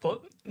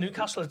 But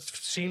Newcastle, it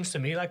seems to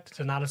me like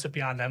the narrative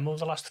behind them over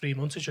the last 3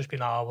 months has just been,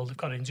 well, they've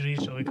got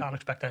injuries, so we can't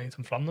expect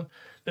anything from them.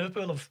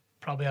 Liverpool have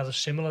probably had a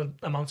similar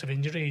amount of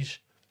injuries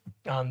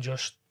and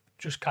just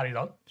carried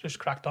on, just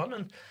cracked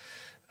on.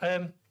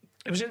 And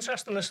it was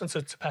interesting listening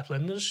to Pep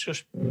Linders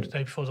just the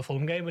day before the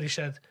Fulham game, where he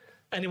said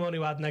anyone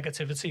who had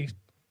negativity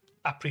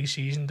at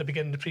pre-season, the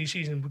beginning of the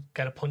pre-season, would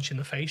get a punch in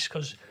the face,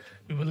 because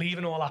we were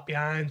leaving all that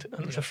behind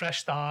and it was a fresh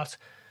start.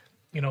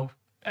 You know,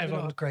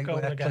 everyone not a great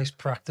workplace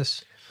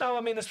practice. No,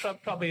 I mean, it's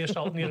probably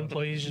assaulting your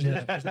employees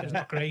is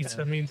not great.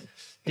 I mean,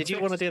 did you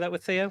want to do that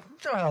with Theo?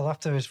 Well,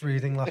 after his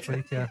reading last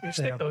week, yeah. You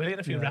stick though, in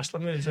a few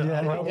wrestling moves.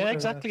 Yeah,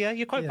 exactly. Yeah,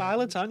 you're quite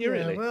violent, aren't you?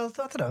 Really? Well,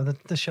 I don't know.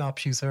 The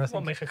sharpshooter. I think.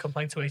 Won't make a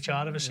complaint to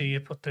HR if I see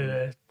you put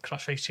the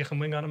crossface chicken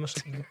wing on him or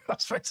something.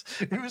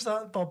 Who was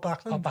that? Bob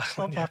Backlund.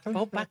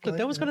 Bob Backlund.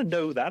 No one's going to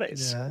know who that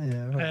is.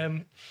 Yeah.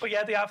 But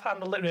yeah, they have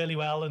handled it really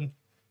well, and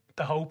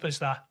the hope is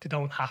that they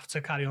don't have to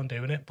carry on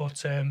doing it.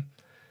 But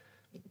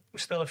we're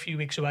still a few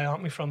weeks away,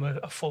 aren't we, from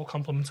a full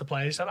complement of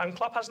players? And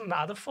Klopp hasn't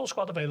had a full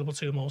squad available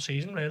to him all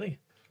season, really.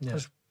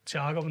 Because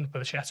Thiago and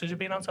Bochettas have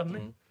been out, haven't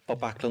they?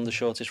 Bob Backlund, the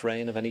shortest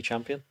reign of any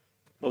champion.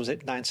 What was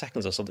it, 9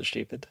 seconds or something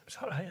stupid? Is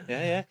that right?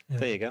 Yeah.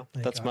 There you go.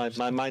 That's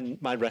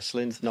my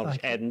wrestling knowledge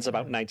ends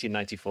about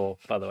 1994,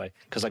 by the way,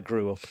 because I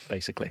grew up,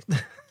 basically.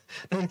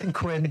 Nathan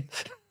Quinn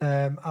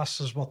asks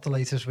us what the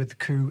latest with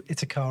Ku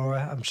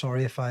Itakara. I'm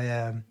sorry if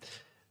I've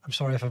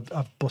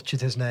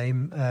butchered his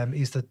name.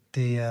 He's the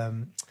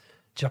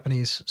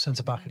Japanese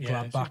centre back at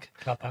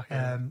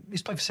Gladbach.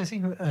 He's played for City,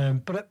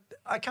 but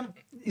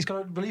he's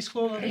got a release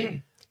clause.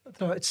 I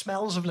don't know, it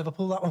smells of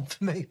Liverpool, that one,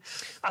 for me.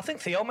 I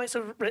think Theo might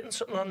have written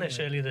something on this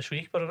earlier this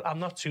week, but I'm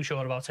not too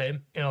sure about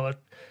him. You know, I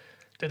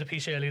did a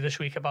piece earlier this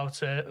week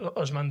about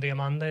Usman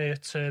Diomande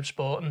at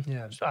Sporting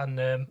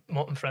and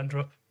Morton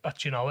Frendrup at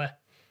Genoa,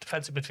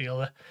 defensive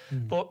midfielder.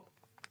 But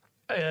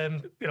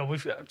you know,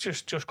 we've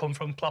just come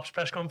from Klopp's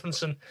press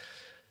conference, and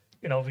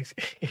you know,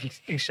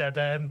 he said,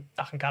 I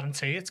can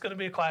guarantee it's going to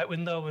be a quiet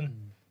window.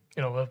 And,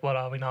 you know, what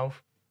are we now?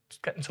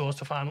 Getting towards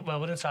the final. Well,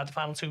 we're inside the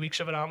final 2 weeks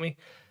of it, aren't we?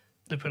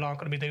 Liverpool aren't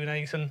going to be doing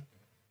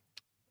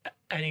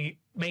any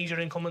major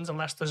incomings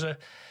unless there's a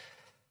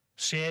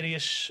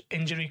serious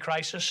injury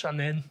crisis. And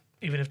then,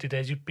 even if they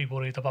did, you'd be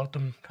worried about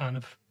them kind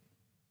of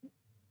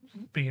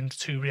being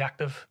too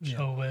reactive.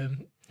 Yeah.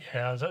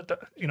 So,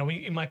 you know,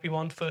 he might be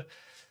one for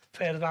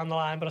further down the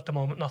line, but at the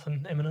moment,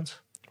 nothing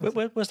imminent.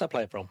 Where's that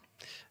player from?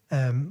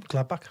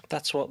 Gladbach.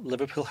 That's what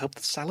Liverpool hope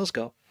that Salah's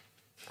got.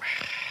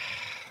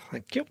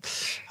 Thank you.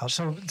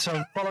 So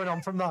following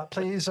on from that,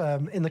 please,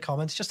 in the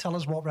comments, just tell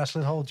us what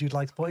wrestling hold you'd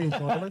like to put in your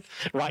tournament.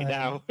 Right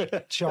now.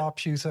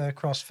 Sharpshooter,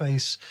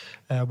 crossface,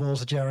 Walls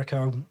of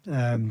Jericho,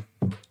 I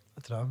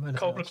don't know.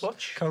 Cobra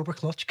Clutch. Cobra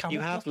Clutch. You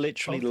have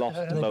literally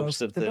lost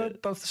most of the...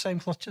 both the same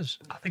clutches.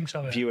 I think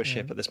so.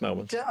 Viewership at this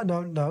moment. Yeah,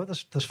 no.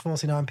 There's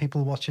 49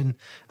 people watching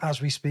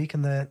as we speak,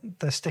 and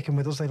they're sticking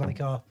with us. They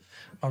like our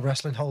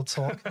wrestling hold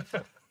talk.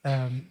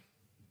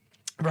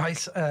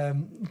 Right,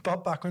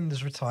 Bob Backlund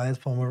is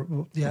retired.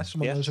 Someone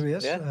knows who he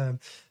is. Yeah.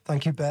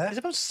 Thank you, Bear. He's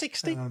about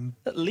 60,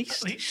 at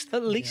least. He's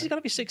got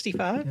to be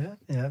 65.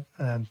 Yeah.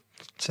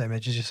 Same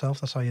age as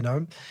yourself. That's how you know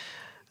him.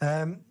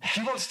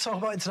 Do you want to talk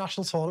about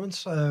international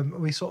tournaments?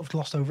 We sort of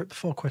glossed over it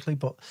before quickly,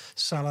 but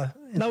Salah...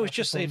 No, it's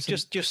just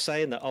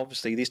saying that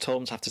obviously these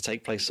tournaments have to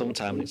take place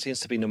sometime. It seems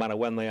to be no matter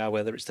when they are,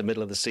 whether it's the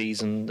middle of the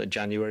season,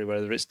 January,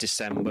 whether it's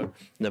December,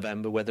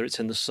 November, whether it's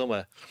in the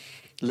summer.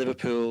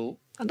 Liverpool,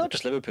 and not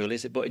just Liverpool,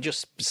 is it? But it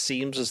just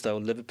seems as though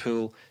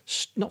Liverpool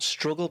not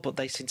struggle, but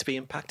they seem to be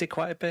impacted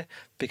quite a bit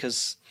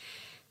because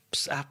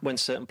when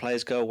certain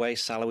players go away,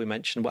 Salah, we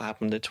mentioned what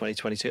happened in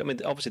 2022. I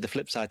mean, obviously the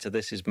flip side to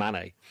this is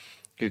Mane,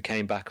 who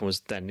came back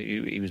and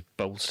he was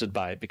bolstered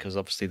by it because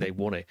obviously they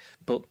won it.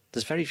 But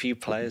there's very few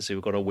players who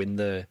are going to win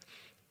the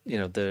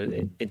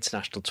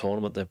international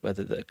tournament,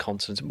 whether the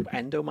continent.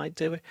 Endo might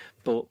do it,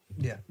 but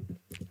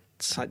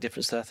slight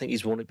difference there. I think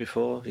he's won it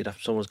before.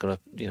 Someone's going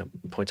to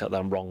point out that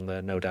I'm wrong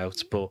there, no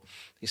doubt. But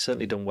he's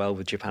certainly done well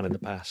with Japan in the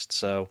past.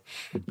 So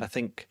I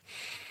think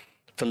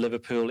for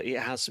Liverpool, it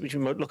has. If you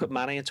look at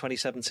Mane in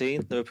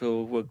 2017,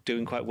 Liverpool were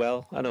doing quite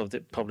well. I know they're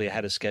probably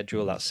ahead of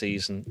schedule that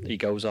season. He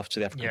goes off to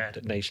the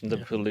African nation.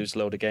 Liverpool lose a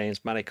load of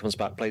games. Mane comes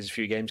back, plays a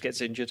few games,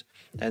 gets injured,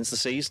 ends the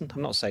season.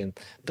 I'm not saying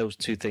those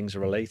two things are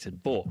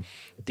related, but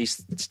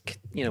these,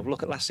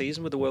 look at last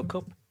season with the World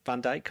Cup. Van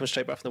Dijk comes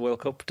straight back from the World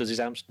Cup, does his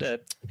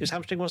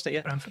hamstring, wasn't it?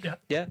 Yeah. Brentford,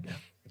 yeah.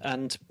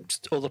 And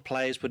other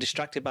players were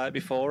distracted by it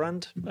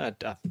beforehand. I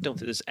don't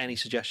think there's any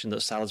suggestion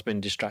that Salah's been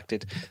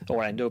distracted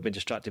or Endo have been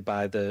distracted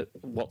by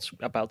what's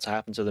about to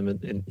happen to them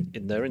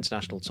in their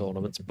international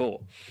tournaments. But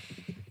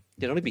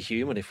they'd only be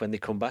human if when they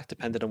come back,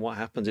 depending on what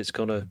happens, it's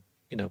going to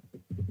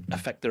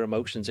affect their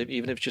emotions,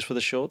 even if it's just for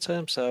the short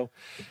term. So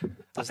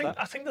I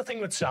think the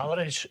thing with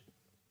Salah is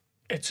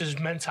it's his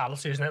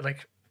mentality, isn't it?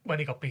 Like when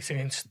he got beaten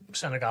against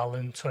Senegal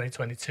in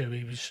 2022,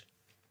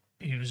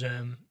 he was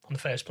on the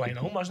first plane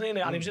home, wasn't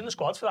he? And he was in the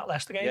squad for that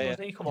Leicester game,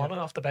 wasn't he? Come on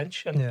off the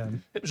bench,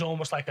 and it was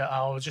almost like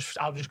I was just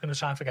going to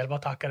try and forget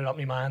about that, get it out of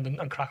my mind,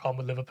 and crack on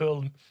with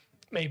Liverpool. And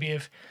maybe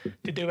if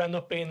they do end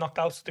up being knocked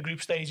out at the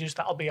group stages,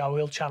 that'll be how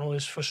he'll channel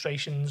his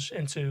frustrations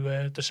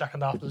into the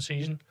second half of the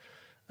season.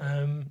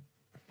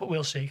 But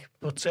we'll see.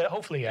 But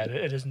hopefully,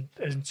 it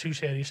isn't too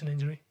serious an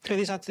injury.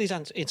 These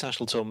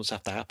international tournaments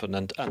have to happen,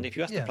 and if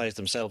you ask the players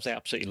themselves, they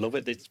absolutely love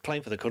it.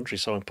 Playing for the country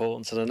is so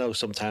important, and I know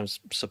sometimes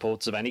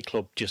supporters of any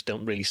club just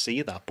don't really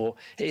see that, but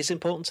it is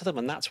important to them,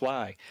 and that's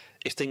why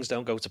if things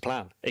don't go to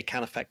plan, it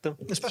can affect them.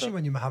 Especially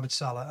when you're Mohamed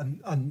Salah,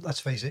 and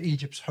let's face it,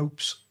 Egypt's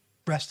hopes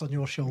rest on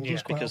your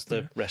shoulders. Because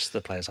the rest of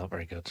the players aren't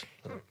very good.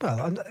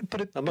 Well,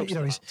 but you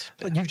know,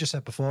 like you've just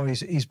said before,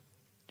 he's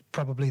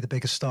probably the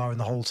biggest star in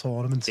the whole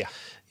tournament. Yeah,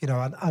 you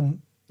know,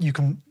 and you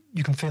can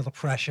feel the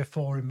pressure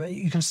for him.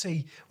 You can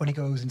see when he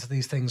goes into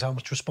these things how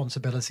much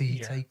responsibility he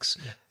takes.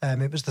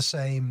 It was the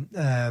same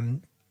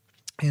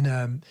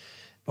in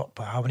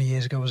how many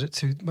years ago was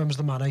it? When was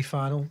the Mane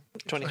final?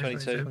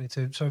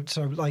 2022.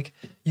 So like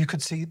you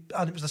could see,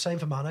 and it was the same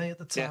for Mane at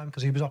the time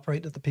because he was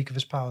operating at the peak of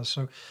his powers.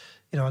 So,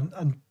 you know,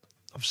 and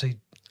obviously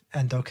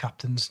Endo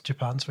captains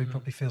Japan, so he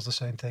probably feels the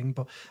same thing.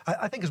 But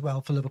I think as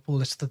well for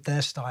Liverpool, it's that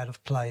their style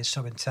of play is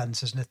so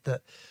intense, isn't it?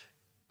 That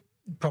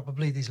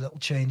probably these little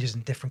changes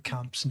in different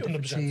camps and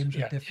different teams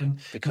and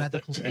different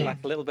medical they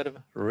lack a little bit of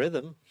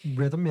rhythm.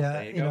 You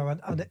know,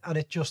 and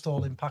it just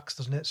all impacts,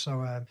 doesn't it?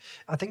 So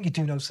I think you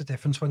do notice the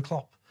difference when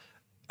Klopp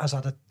has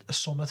had a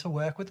summer to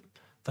work with.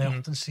 They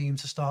often seem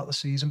to start the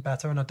season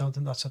better, and I don't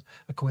think that's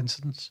a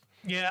coincidence.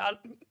 Yeah,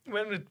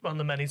 when one of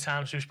the many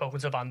times we've spoken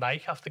to Van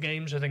Dijk after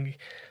games, I think he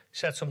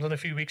said something a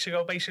few weeks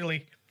ago.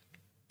 Basically,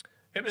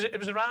 it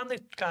was around the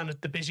kind of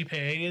the busy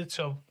period.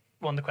 So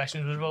one of the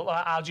questions was, well,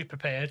 how do you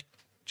prepare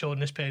during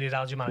this period?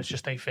 How do you manage to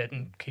stay fit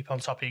and keep on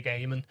top of your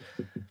game? And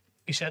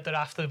he said that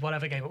after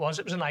whatever game it was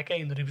a night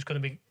game, that he was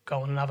going to be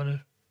going and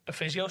having a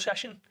physio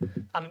session.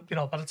 And, you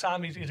know, by the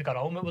time he'd got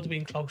home, it would have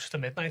been close to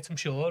midnight, I'm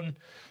sure. And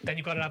then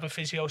you've got to have a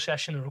physio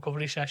session, a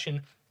recovery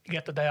session. You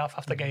get the day off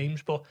after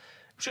games. But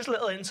it's just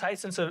little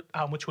insights into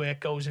how much work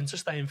goes into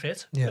staying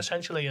fit,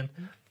 essentially. And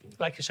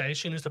like you say, as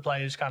soon as the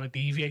players kind of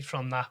deviate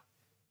from that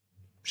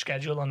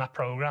schedule and that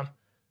programme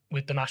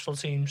with the national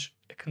teams,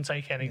 it can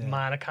take any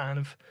minor kind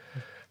of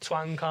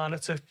twang kind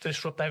of to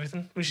disrupt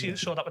everything. We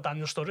saw that with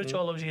Daniel Sturridge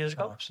all those years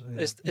ago.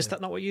 Absolutely. Is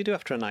that not what you do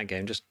after a night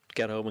game? Just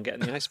get home and get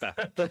in the ice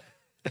bath?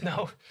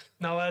 No.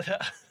 Normally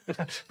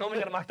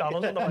get a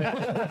McDonald's on the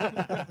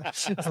way.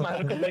 That's my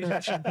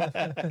recommendation.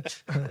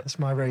 That's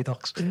my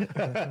Radox.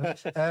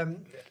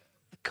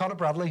 Conor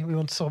Bradley, we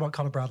wanted to talk about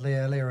Conor Bradley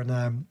earlier,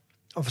 and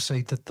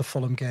obviously the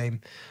Fulham game,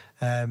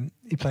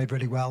 he played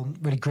really well,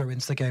 really grew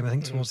into the game, I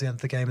think, towards the end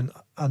of the game,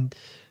 and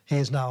he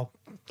is now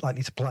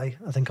likely to play,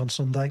 I think, on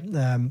Sunday.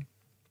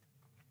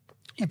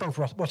 You both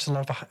watched a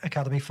lot of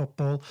academy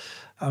football.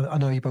 I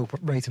know you both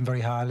rate him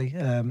very highly.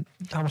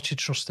 How much do you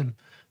trust him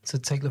to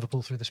take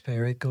Liverpool through this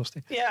period,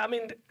 Ghosty? Yeah, I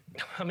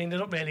mean, they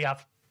don't really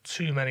have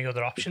too many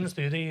other options,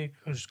 do they?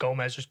 Because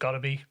Gomez has got to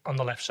be on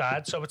the left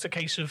side, so it's a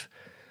case of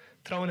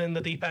throwing in the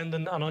deep end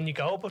and on you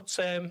go. But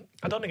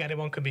I don't think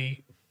anyone can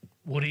be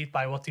worried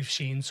by what they've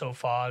seen so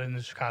far in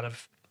this kind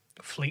of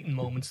fleeting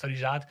moments that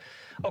he's had.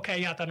 Okay,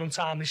 he had that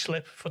untimely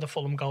slip for the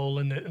Fulham goal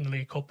in the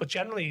League Cup, but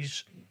generally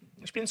he's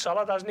been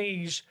solid, hasn't he?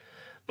 He's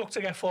looked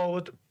to get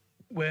forward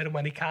where and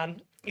when he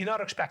can. You're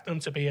not expecting him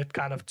to be a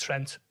kind of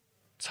Trent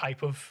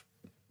type of,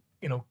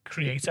 you know,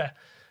 creator.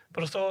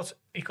 But I thought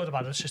he could have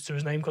had a assist to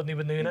his name, couldn't he,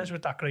 with Nunes,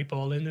 with that great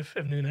ball in, if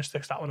Nunes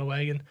sticks that one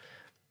away. And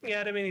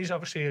yeah, I mean, he's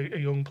obviously a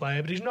young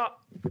player, but he's not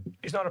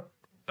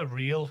a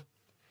real,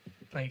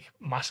 like,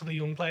 massively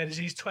young player.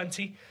 He's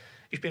 20.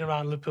 He's been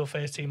around Liverpool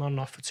first team on and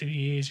off for 2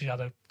 years. He's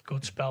had a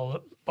good spell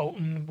at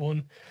Bolton,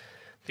 won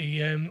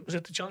the was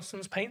it the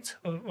Johnston's Paint?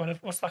 Or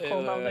what's that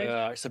called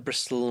nowadays? It's the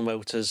Bristol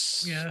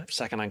Motors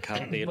second-hand car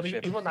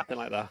dealership. He won that, something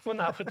like that. Won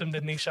that with them,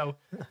 didn't he? So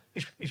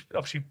he's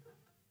obviously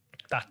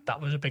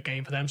that was a big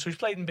game for them. So he's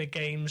played in big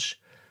games.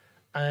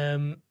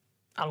 Okay,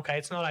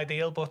 it's not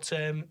ideal, but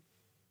I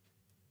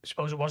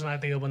suppose it wasn't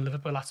ideal when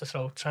Liverpool had to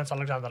throw Trent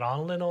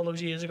Alexander-Arnold in all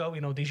those years ago.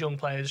 You know, these young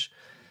players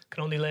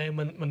can only learn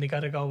when they got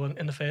to go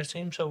in the first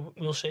team. So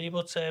we'll see,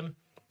 but.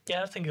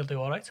 Yeah, I think he'll do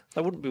all right.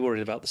 I wouldn't be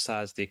worried about the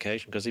size of the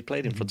occasion because he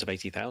played in front of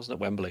 80,000 at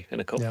Wembley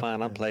in a cup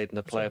final and played in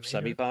a playoff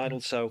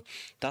semi-final. So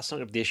that's not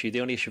going to be the issue. The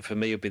only issue for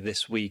me would be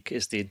this week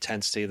is the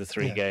intensity of the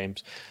three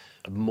games,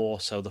 more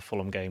so the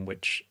Fulham game,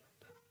 which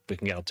we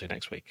can get on to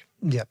next week.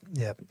 Yeah.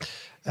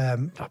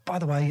 By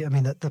the way, I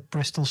mean, the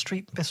Bristol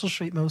Street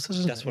Motors,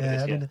 isn't that's what it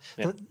is, I mean,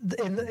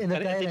 in a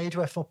day and age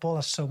where football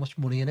has so much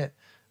money in it,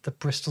 the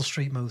Bristol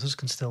Street Motors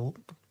can still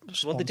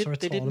sponsor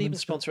they didn't even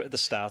sponsor it at the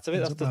start of it.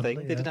 That's the thing.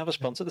 They didn't have a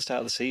sponsor at the start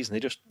of the season. They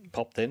just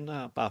popped in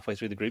halfway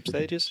through the group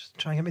stages.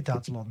 Try and get my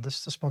dad's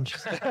Londis to sponsor.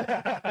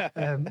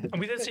 And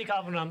we did see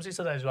Calvin Ramsey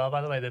today as well,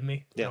 by the way, didn't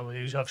we? Yeah. You know,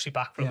 he was obviously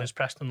back from his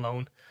Preston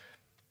loan.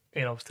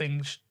 You know,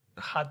 things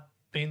had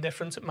been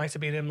different. It might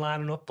have been him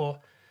lining up, but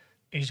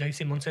he's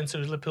 18 months into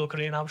his Liverpool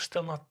career now.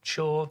 Still not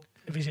sure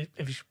if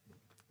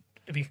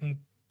he can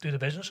do the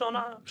business or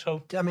not.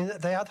 So I mean,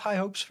 they had high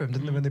hopes for him,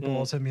 didn't they, when they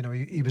bought him? You know,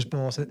 he was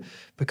bought it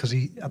because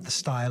he had the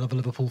style of a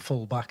Liverpool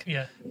fullback.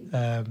 Yeah.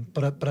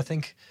 But I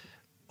think,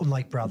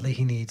 unlike Bradley,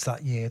 he needs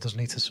that year, doesn't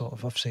he, to sort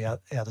of, obviously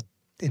he had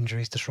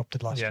injuries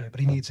disrupted last year, but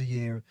he needs a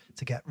year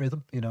to get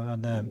rhythm, you know,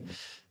 and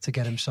to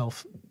get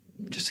himself,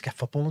 just to get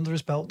football under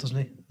his belt, doesn't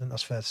he? I think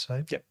that's fair to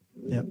say.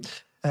 Yep.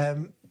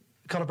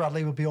 Conor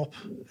Bradley will be up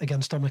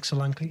against Dominic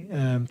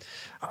Solanke.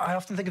 I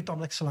often think of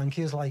Dominic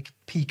Solanke as like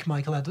peak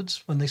Michael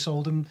Edwards. When they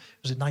sold him,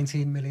 was it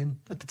 19 million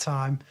at the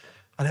time?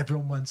 And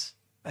everyone went,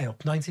 hey,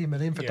 up 19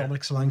 million for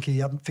Dominic Solanke. He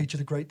hadn't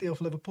featured a great deal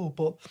for Liverpool,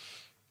 but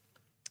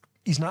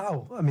he's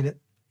now, I mean,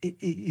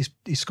 he's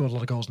scored a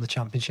lot of goals in the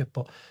Championship,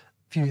 but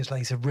a few years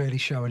later, really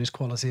showing his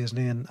quality, isn't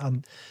he?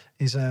 And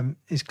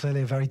he's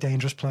clearly a very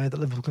dangerous player that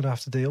Liverpool could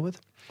have to deal with.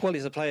 Well,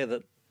 he's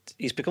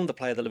become the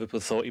player that Liverpool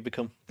thought he'd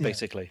become,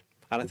 basically.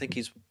 And I think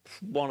he's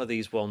one of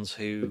these ones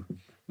who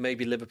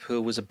maybe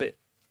Liverpool was a bit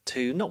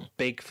too, not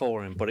big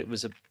for him, but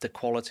the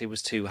quality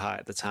was too high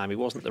at the time. He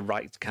wasn't the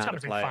right kind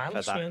of player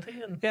for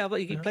that. Yeah,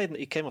 but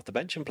he came off the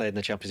bench and played in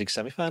the Champions League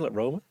semi-final at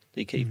Roma.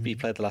 He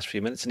played the last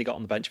few minutes and he got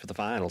on the bench for the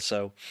final.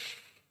 So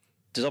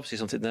there's obviously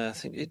something there. I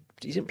think he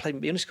didn't play.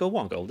 He only scored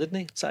one goal, didn't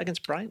he? Was that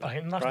against Brighton?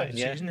 Brighton,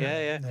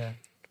 yeah.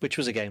 Which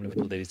was a game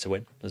Liverpool needed to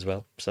win as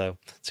well. So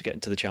to get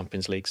into the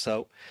Champions League.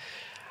 So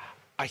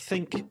I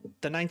think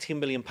the £19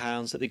 million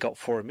that they got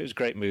for him, it was a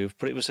great move,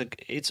 but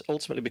it's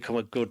ultimately become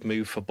a good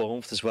move for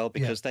Bournemouth as well,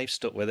 because they've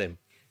stuck with him.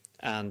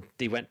 And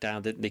he went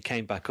down, they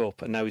came back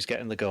up, and now he's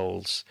getting the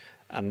goals.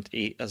 And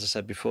he, as I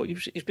said before,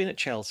 he's been at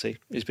Chelsea,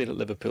 he's been at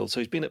Liverpool, so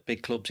he's been at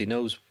big clubs, he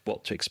knows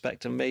what to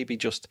expect, and maybe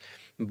just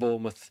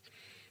Bournemouth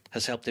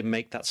has helped him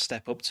make that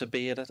step up to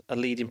be a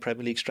leading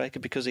Premier League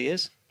striker, because he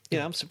is. You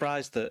know, I'm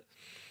surprised that,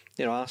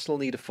 you know, Arsenal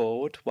need a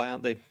forward. Why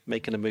aren't they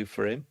making a move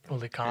for him? Well,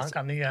 they can't,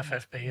 can they?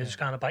 FFP is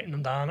kind of biting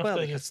them down. Well,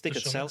 they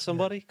could sell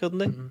somebody, couldn't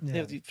they?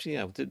 Mm-hmm. You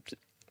know,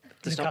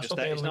 it's not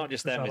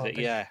just them, is it?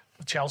 Yeah.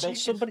 Chelsea?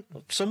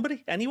 Well,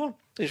 somebody, anyone.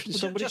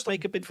 Somebody just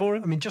make a bid for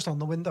him. I mean, just on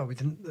the window, we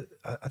didn't.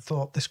 I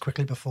thought this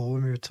quickly before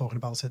when we were talking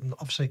about it, and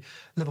obviously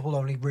Liverpool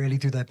only really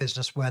do their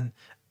business when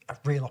a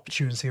real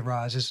opportunity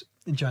arises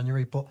in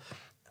January. But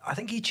I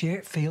think each year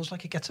it feels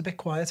like it gets a bit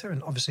quieter,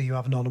 and obviously you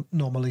have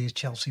normally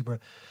Chelsea were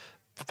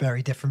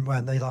very different,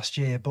 weren't they, last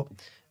year? But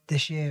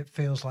this year it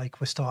feels like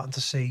we're starting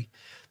to see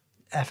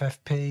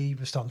FFP.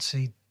 We're starting to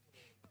see.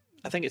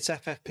 I think it's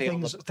FFP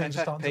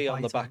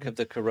on the back of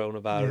the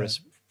coronavirus,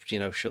 you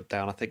know, shut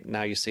down. I think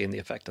now you're seeing the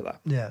effect of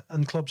that. Yeah,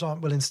 and clubs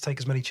aren't willing to take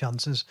as many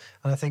chances.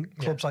 And I think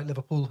clubs like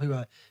Liverpool, who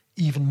are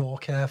even more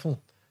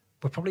careful,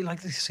 we're probably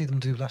likely to see them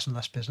do less and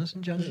less business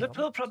in January.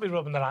 Liverpool probably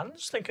rubbing their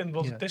hands, thinking,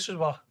 well, this is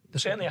what,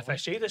 certainly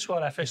FSG, this is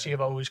what FSG have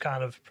always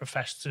kind of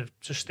professed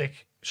to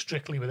stick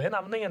strictly within,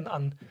 haven't they?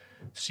 And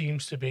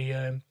seems to be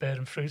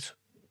bearing fruit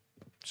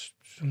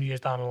some years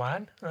down the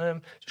line.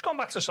 Just going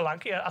back to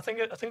Solanke, I think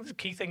the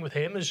key thing with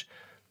him is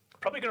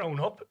probably grown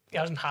up. He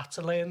hasn't had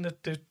to learn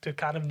the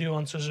kind of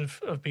nuances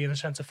of being a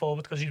centre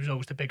forward, because he was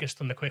always the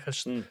biggest and the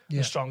quickest,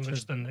 the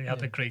strongest, and he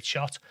had a great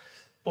shot.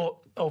 But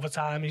over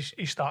time, he's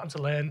starting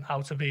to learn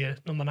how to be a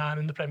number 9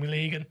 in the Premier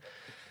League, and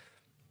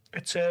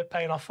it's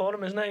paying off for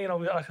him, isn't it? You know,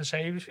 like I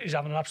say, he's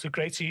having an absolute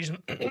great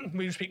season.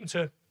 We were speaking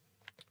to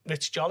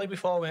Rich Jolly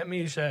before, weren't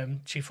we? He's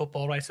chief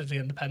football writer at The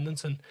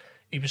Independent, and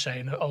he was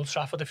saying at Old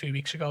Trafford a few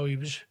weeks ago, he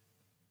was,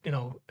 you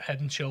know, head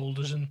and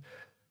shoulders and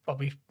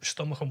probably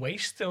stomach and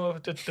waist, you know,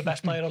 the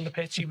best player on the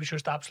pitch. He was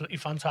just absolutely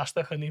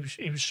fantastic, and he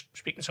was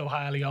speaking so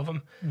highly of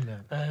him.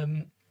 Yeah.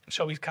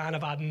 So he's kind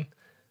of adding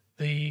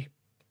the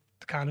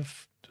kind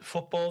of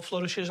football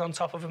flourishes on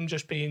top of him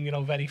just being, you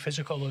know, very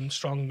physical and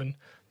strong and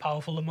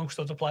powerful than most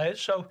other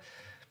players. So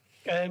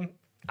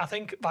I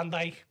think Van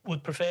Dijk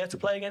would prefer to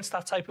play against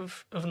that type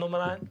of number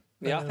 9.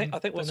 Yeah, I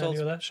think what's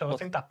also, so I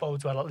think that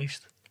bodes well, at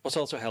least. What's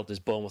also helped is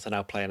Bournemouth are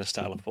now playing a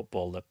style of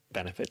football that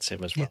benefits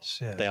him as well. Yes,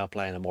 yeah. They are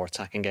playing a more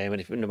attacking game,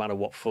 and no matter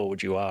what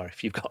forward you are,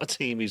 if you've got a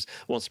team who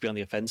wants to be on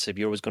the offensive,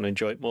 you're always going to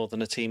enjoy it more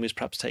than a team who's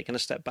perhaps taking a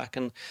step back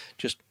and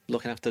just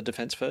looking after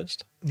defence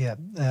first. Yeah.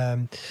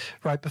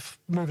 Right,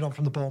 moving on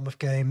from the Bournemouth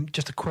game,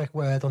 just a quick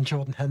word on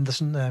Jordan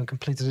Henderson.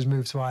 Completed his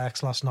move to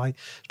Ajax last night.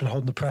 He's been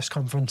holding a press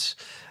conference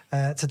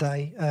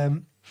today.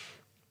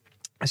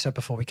 I said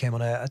before we came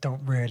on air, I don't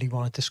really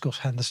want to discuss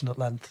Henderson at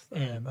length.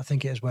 I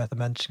think it is worth a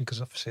mention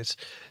because obviously it's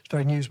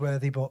very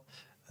newsworthy, but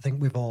I think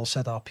we've all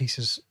said our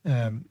pieces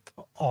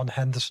on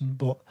Henderson.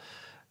 But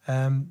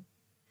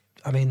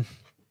I mean,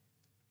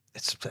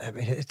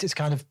 it's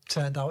kind of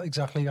turned out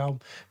exactly how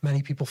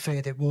many people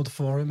feared it would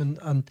for him,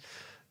 and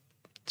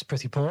it's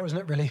pretty poor, isn't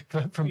it? Really?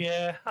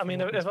 Yeah, I mean,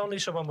 if only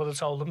someone would have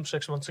told him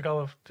 6 months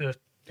ago, you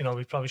know,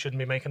 we probably shouldn't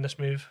be making this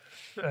move.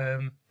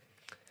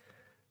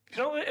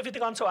 You know, if he'd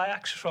gone to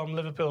Ajax from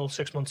Liverpool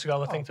 6 months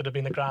ago, I think there'd have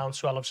been a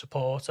groundswell of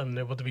support, and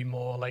there would have been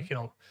more like, you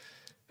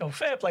know,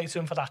 fair play to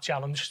him for that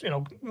challenge. You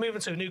know,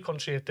 moving to a new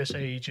country at this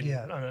age,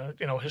 and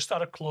you know,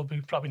 historic club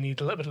who probably need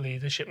a little bit of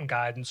leadership and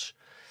guidance.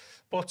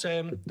 But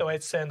the way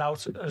it's turned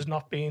out has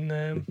not been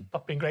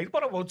great.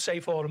 What I would say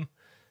for him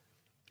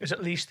is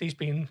at least he's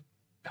been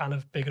kind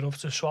of big enough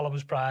to swallow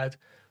his pride,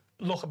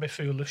 look a bit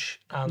foolish,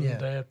 and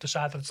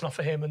decide that it's not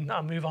for him and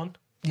move on.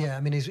 Yeah,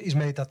 I mean, he's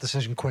made that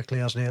decision quickly,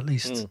 hasn't he? At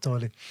least,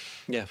 Doyle.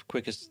 Yeah,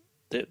 quickest,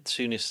 the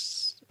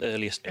soonest,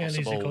 earliest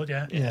possible.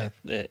 He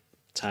could,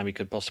 time he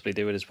could possibly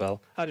do it as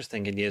well. I just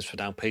think in years from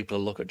now, people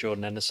will look at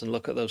Jordan Henderson,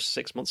 look at those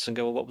 6 months and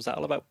go, well, what was that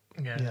all about?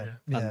 Yeah.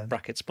 And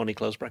brackets, money,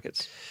 close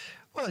brackets.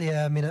 Well,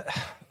 yeah, I mean,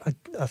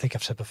 I think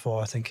I've said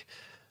before, I think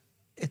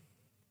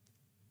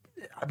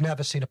I've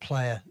never seen a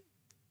player,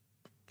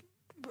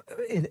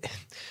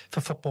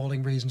 for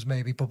footballing reasons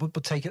maybe,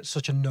 but take it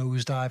such a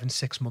nosedive in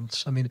 6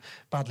 months. I mean,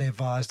 badly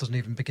advised doesn't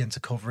even begin to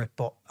cover it,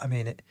 but I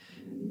mean,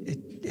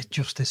 it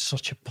just is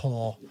such a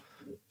poor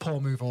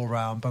move all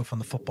round, both on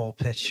the football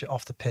pitch,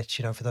 off the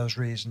pitch, for those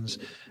reasons,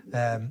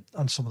 and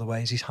some of the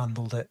ways he's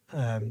handled it.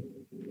 I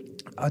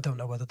don't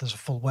know whether there's a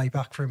full way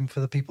back for him for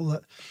the people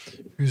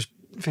whose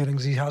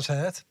feelings he has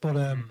hurt, but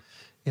I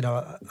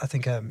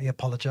think he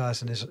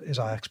apologised in his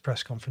Ajax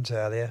press conference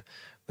earlier,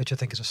 which I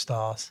think is a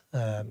start.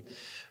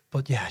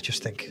 But yeah, I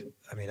just think,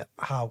 I mean,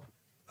 I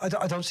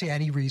don't see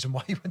any reason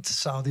why he went to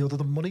Saudi other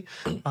than money.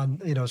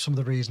 And, some of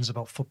the reasons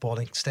about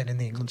footballing, staying in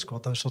the England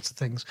squad, those sorts of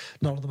things,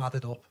 none of them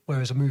added up.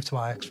 Whereas a move to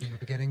Ajax from the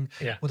beginning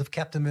would have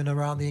kept him in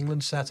around the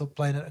England setup,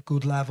 playing at a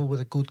good level with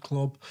a good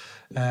club.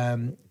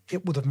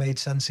 It would have made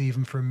sense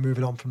even for him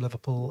moving on from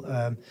Liverpool.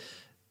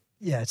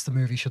 It's the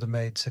move he should have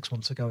made 6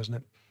 months ago, isn't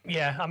it?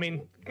 Yeah, I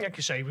mean, like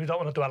you say, we don't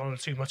want to dwell on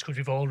it too much because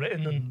we've all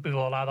written and we've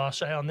all had our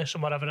say on this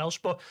and whatever else.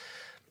 But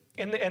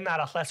in that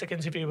Athletic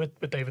interview with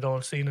David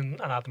Ornstein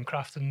and Adam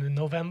Crafton in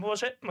November,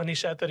 was it, when he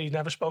said that he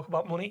never spoke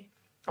about money?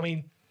 I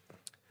mean,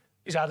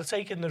 he's either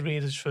taking the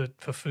readers for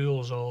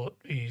fools or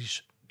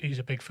he's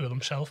a big fool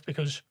himself,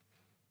 because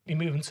he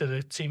moved into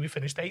the team who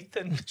finished 8th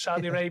in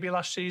Saudi Arabia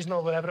last season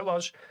or whatever it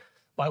was.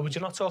 Why would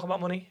you not talk about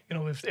money?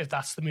 If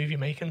that's the move you're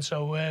making.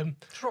 So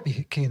it's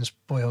Robbie Keane's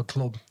boyhood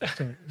club.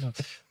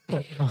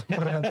 I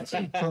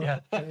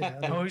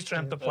always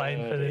dreamt of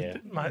playing for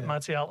the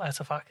mighty Al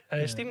Ettifaq.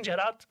 Steven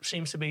Gerrard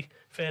seems to be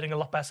faring a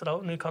lot better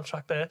though. New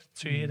contract there,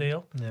 2-year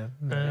deal. I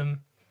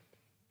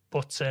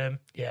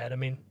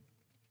mean,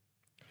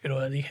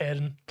 you're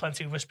hearing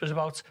plenty of whispers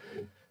about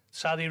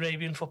Saudi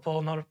Arabian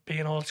football not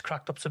being all it's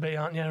cracked up to be,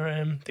 aren't you?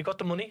 They got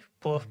the money,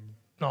 but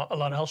not a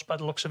lot else by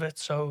the looks of it.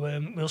 So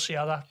we'll see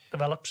how that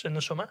develops in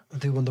the summer. I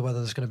do wonder whether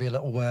there's going to be a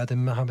little word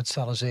in Mohamed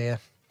Salah's ear.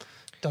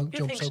 Don't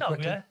jump so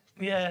quickly.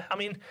 Yeah, I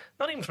mean,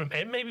 not even from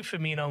him, maybe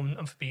Firmino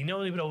and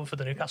Fabinho, they were over for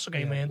the Newcastle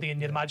game, weren't they?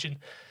 And you'd imagine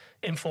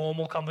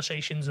informal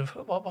conversations of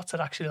what's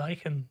it actually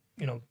like, and,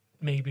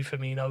 maybe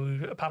Firmino,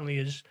 who apparently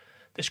is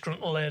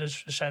disgruntled there,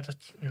 has said that,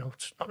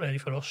 it's not ready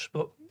for us,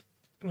 but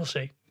we'll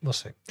see. We'll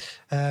see.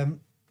 Right,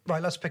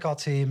 let's pick our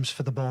teams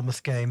for the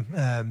Bournemouth game.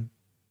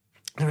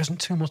 There isn't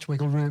too much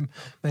wiggle room,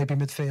 maybe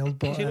midfield,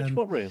 but... Too much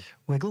what room?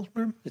 Wiggle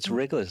room? It's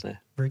wriggle, isn't it?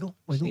 Wiggle?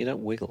 You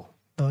don't wiggle.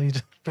 Oh, you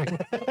just wiggle.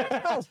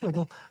 I'll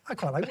wiggle. I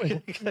quite like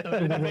wiggle. You put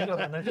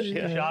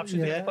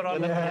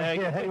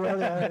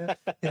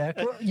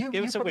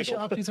the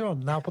sharpshooter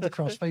on, now put the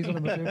crossface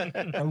on,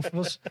 both of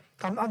us.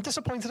 I'm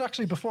disappointed,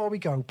 actually, before we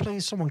go.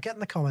 Please, someone get in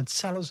the comments,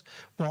 tell us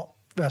what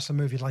wrestling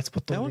movie you'd like to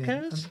put down. No one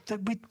cares.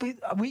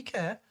 We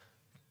care.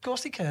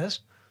 Ghosty cares.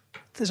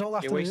 There's all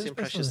after. You're wasting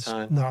precious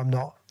time. No, I'm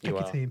not. Pick You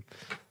your are. team.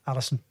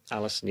 Alisson,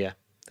 yeah.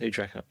 Who's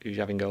you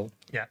having goal?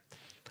 Yeah.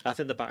 I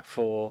think the back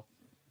four.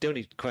 The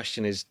only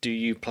question is, do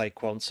you play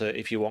Quansah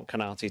if you want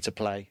Konate to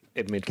play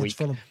in midweek?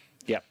 Fulham.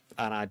 Yeah,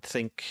 and I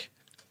think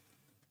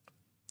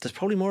there's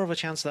probably more of a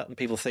chance of that than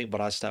people think,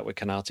 but I'd start with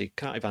Konate,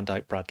 Van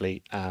Dijk,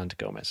 Bradley and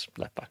Gomez,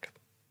 left back.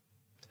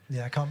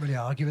 Yeah, I can't really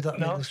argue with that.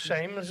 No,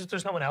 same.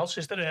 There's no one else,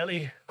 is there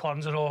really?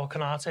 Quansah or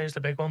Konate is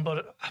the big one,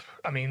 but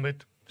I mean,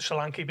 with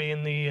Solanke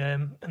being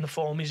in the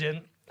form he's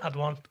in, I'd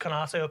want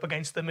Konate up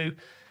against them, who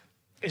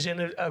is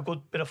in a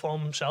good bit of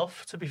form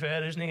himself, to be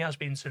fair, isn't he? He has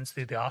been since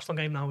the Arsenal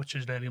game now, which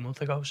is nearly a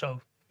month ago. So,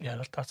 yeah,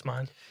 that's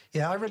mine.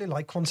 Yeah, I really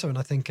like Quansah, and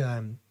I think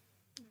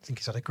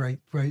he's had a great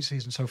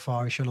season so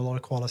far. He's shown a lot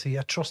of quality.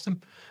 I trust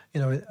him,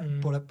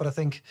 but I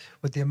think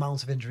with the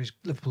amount of injuries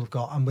Liverpool have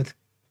got, and with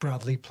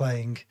Bradley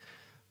playing,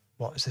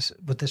 what is this?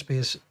 Would this be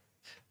his...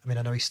 I mean,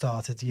 I know he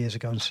started years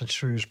ago in St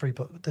Shrewsbury,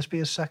 but would this be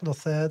his second or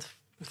third?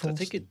 I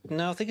think he's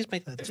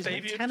made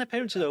 10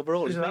 appearances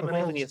overall. He's made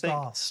more than you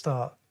think.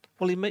 Start.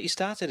 Well, he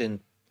started in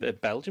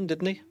Belgium,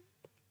 didn't he?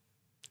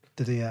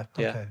 Did he? Yeah.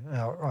 Okay.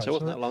 Yeah. Right. So it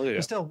wasn't that long ago.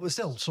 We're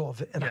still sort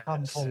of in a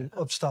handful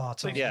of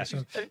starts. Yeah.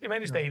 He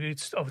made his debut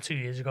over 2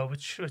 years ago,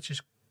 which is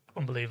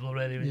unbelievable,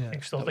 really. Yeah. I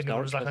still think it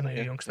was like a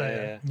new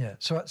youngster. Yeah.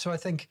 So I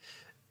think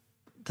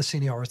the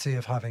seniority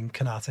of having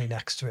Konate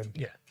next to him,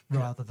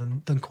 rather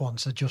than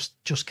Quansah,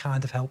 just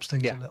kind of helps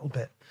things a little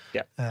bit.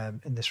 Yeah.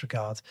 In this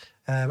regard.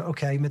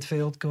 Okay,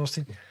 midfield,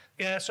 Ghosty.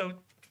 Yeah. So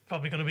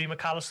probably going to be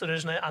McAllister,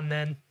 isn't it? And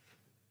then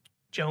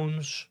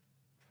Jones.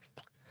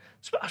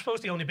 I suppose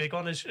the only big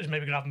one is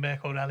maybe Gravenberch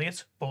or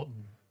Elliott, but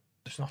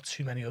there's not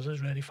too many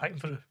others really fighting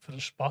for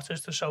the spot,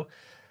 is there? So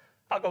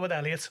I'll go with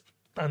Elliott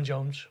and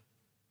Jones.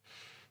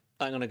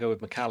 I'm going to go with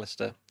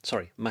McAllister.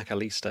 Jones,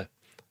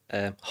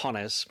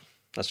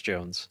 that's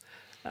Jones,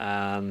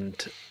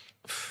 and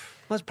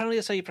Well, apparently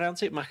that's how you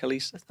pronounce it,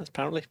 McAleese. That's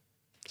apparently.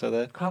 So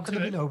there. How can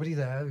there be nobody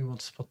there who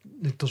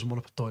doesn't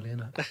want to put Doyle in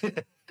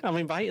it? I'm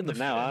inviting them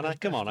now, aren't I?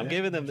 Come on, I'm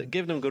giving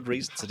them good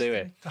reason to do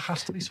it. There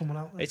has to be someone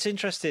out there. It's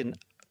interesting.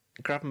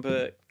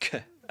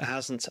 Gravenberch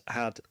hasn't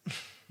had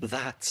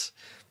that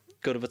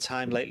good of a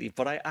time lately,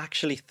 but I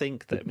actually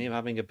think that me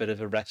having a bit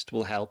of a rest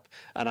will help,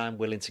 and I'm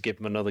willing to give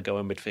him another go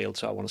in midfield,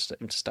 so I want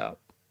him to start.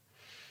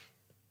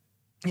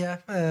 Yeah,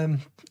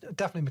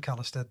 definitely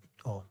McAllister,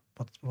 or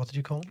what did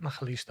you call him?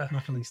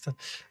 McAllister.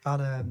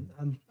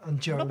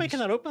 And Jones. I'm not making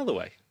that up, by the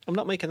way. I'm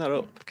not making that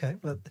up. Okay,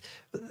 but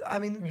I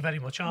mean... We very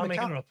much are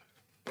making it up.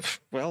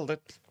 Well,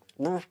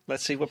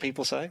 let's see what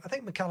people say. I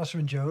think McAllister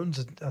and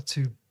Jones are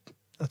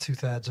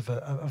two-thirds of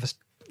a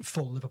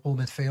full Liverpool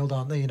midfield,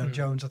 aren't they? You know,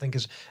 Jones, I think,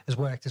 has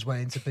worked his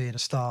way into being a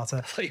starter.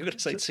 I thought you were going to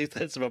say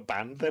two-thirds of a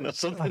band then or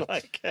something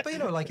like that. But, you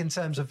know, like in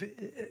terms of...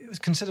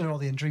 Considering all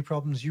the injury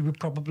problems, you would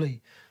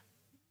probably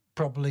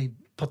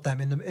put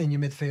them in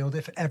your midfield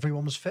if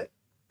everyone was fit.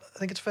 I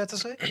think it's fair to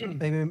say.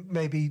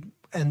 maybe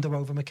Endo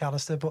over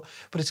McAllister, but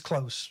it's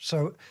close.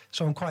 So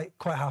I'm quite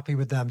happy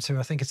with them too.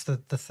 I think it's the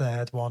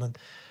third one, and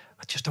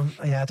I just don't.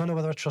 Yeah, I don't know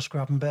whether I trust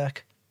Gravenberch.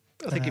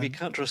 I think if you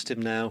can't trust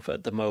him now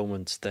at the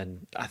moment,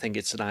 then I think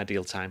it's an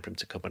ideal time for him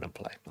to come in and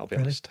play. I'll be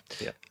honest.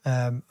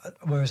 Yeah.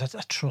 Whereas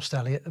I trust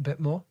Elliott a bit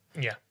more.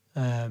 Yeah.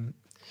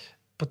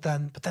 But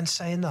then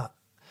saying that,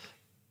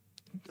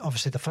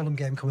 obviously the Fulham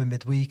game coming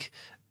midweek.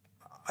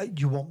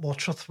 You want more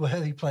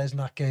trustworthy players in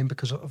that game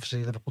because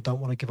obviously Liverpool don't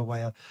want to give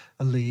away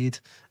a lead,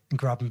 and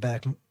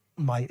Gravenberch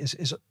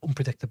his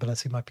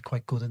unpredictability might be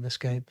quite good in this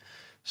game.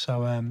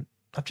 So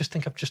I just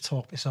think I've just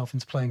talked myself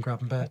into playing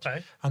Gravenberch,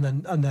 okay. and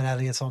then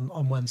Elliott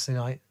on Wednesday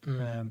night.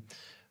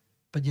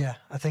 But yeah,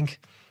 I think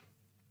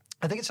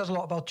it says a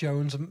lot about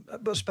Jones,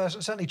 but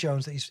certainly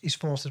Jones, that he's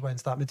forced his way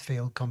into that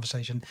midfield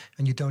conversation,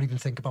 and you don't even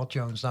think about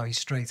Jones now. He's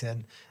straight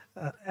in.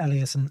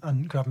 Elliott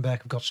and Gravenberch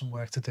have got some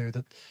work to do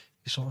that.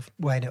 You're sort of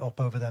weighing it up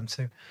over them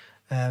too.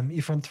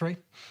 Your front three?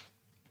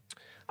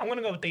 I'm going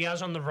to go with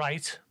Diaz on the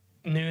right.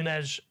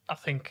 Nunes, I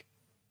think,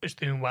 is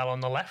doing well on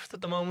the left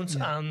at the moment.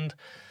 Yeah. And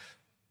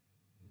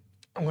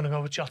I'm going to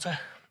go with Jota.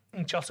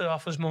 Jota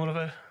offers more of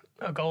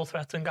a goal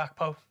threat than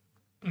Gakpo.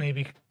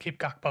 Maybe keep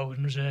Gakpo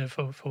in reserve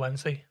for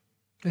Wednesday.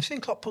 We've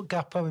seen Klopp put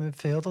Gakpo in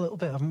midfield a little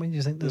bit, haven't we? Do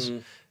you think there's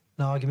an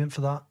argument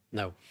for that?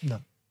 No. So,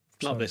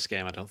 not this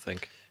game, I don't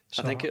think.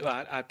 So I think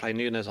I'd play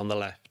Nunes on the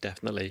left,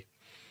 definitely.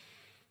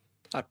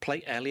 I'd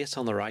play Elliott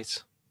on the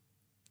right,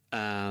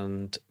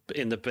 and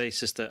in the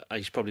basis that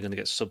he's probably going to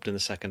get subbed in the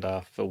second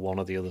half for one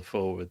of the other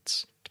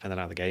forwards, depending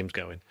on how the game's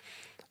going.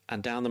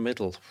 And down the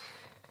middle,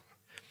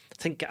 I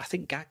think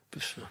Gakpo.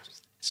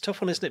 It's a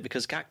tough one, isn't it?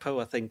 Because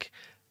Gakpo, I think,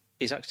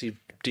 is actually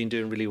been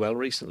doing really well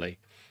recently,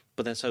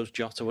 but then so's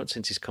Jota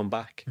since he's come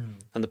back,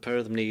 and the pair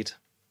of them need.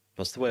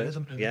 What's the word?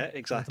 Rhythm. Yeah,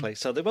 exactly.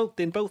 So they both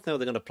know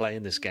they're going to play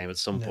in this game at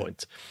some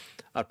point.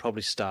 I'd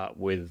probably start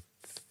with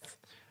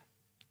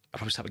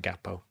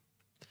Gakpo.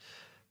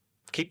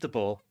 Keep the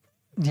ball.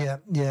 Yeah,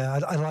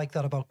 I like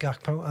that about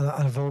Gakpo, and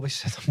I've always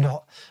said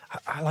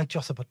I like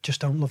Jota, but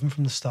just don't love him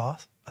from the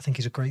start. I think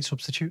he's a great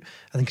substitute.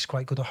 I think he's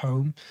quite good at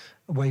home.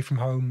 Away from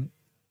home,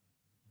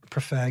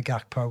 prefer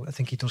Gakpo. I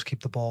think he does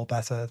keep the ball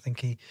better. I think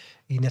he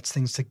knits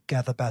things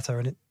together better,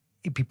 and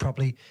he'd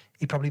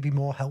probably be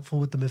more helpful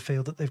with the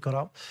midfield that they've got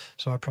up.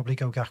 So I'd probably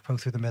go Gakpo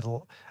through the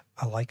middle.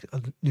 I like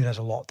Nunes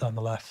a lot down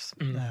the left.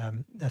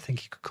 I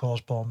think he could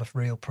cause Bournemouth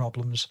real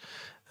problems.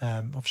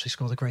 Obviously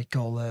scored a great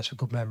goal there, so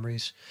good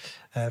memories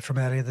from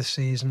earlier this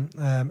season.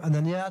 And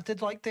then, I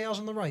did like Diaz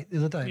on the right the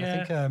other day. Yeah.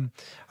 I think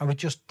I would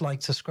just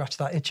like to scratch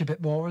that itch a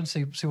bit more and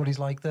see what he's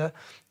like there.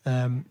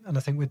 And I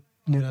think with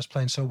Nunes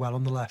playing so well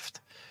on the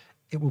left,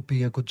 it would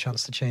be a good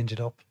chance to change it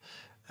up.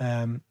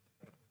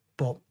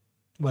 But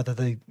whether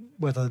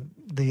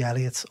the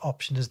Elliott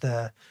option is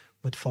there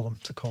with Fulham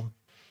to come,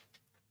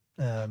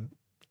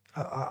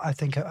 I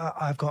think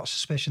I've got a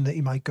suspicion that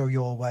he might go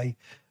your way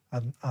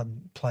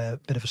and play a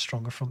bit of a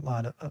stronger front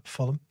line at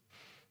Fulham.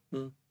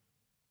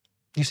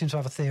 You seem to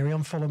have a theory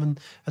on Fulham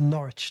and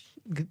Norwich.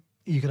 Are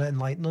you going to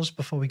enlighten us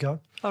before we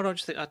go? Oh, no, I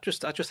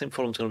just think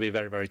Fulham's going to be a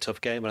very, very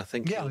tough game, and I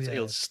think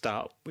he'll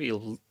start. They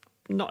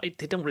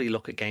don't really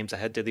look at games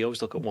ahead, do they?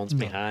 Always look at ones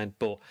behind.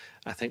 But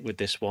I think with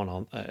this one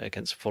on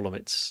against Fulham,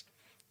 it's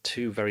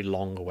two very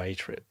long away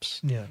trips.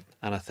 Yeah,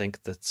 and I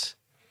think that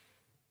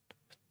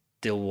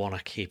they'll want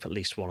to keep at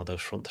least one of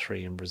those front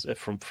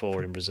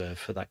four in reserve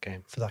for that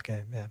game.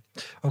 Yeah.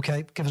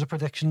 Okay, give us a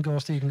prediction,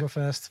 Ghosty. You can go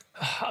first.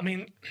 I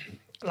mean,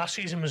 last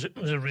season was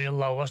a real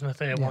low, wasn't it?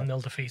 Their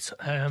 1-0 defeat.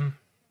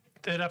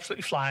 They're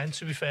absolutely flying,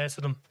 to be fair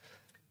to them.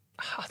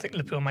 I think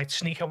Liverpool might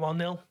sneak a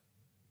 1-0.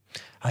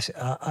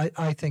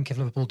 I think if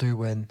Liverpool do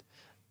win,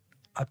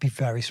 I'd be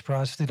very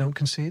surprised if they don't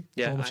concede.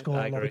 Yeah, I score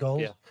a lot of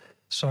goals. Yeah.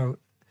 So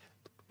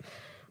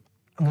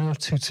I'm going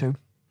to go 2-2.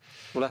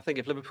 Well, I think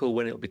if Liverpool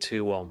win, it'll be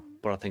 2-1,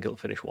 but I think it'll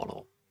finish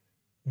 1-1.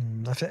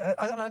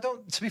 I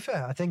don't. To be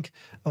fair, I think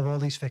of all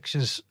these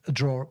fixtures, a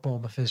draw at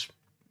Bournemouth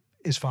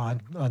is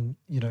fine, and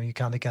you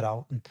kind of get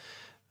out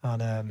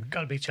and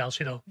got to beat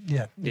Chelsea though.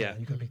 Yeah, you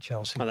got to beat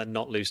Chelsea, and then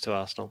not lose to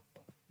Arsenal.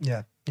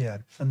 Yeah, Yeah,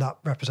 and that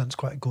represents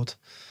quite a good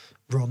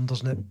run,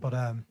 doesn't it? But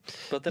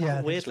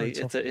then weirdly,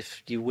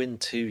 if you win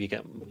 2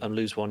 and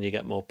lose 1, you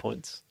get more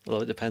points.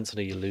 Well, it depends on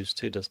who you lose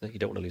to, doesn't it? You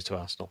don't want to lose to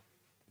Arsenal.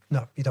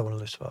 No, you don't want to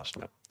lose to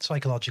Arsenal. No.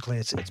 Psychologically,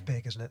 it's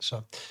big, isn't it?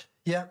 So,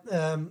 yeah,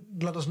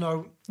 let us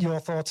know your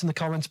thoughts in the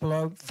comments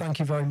below. Thank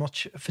you very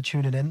much for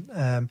tuning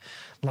in.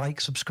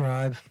 Like,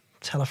 subscribe,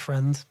 tell a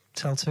friend,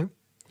 tell 2.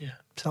 Yeah.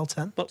 Tell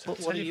 10. But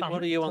what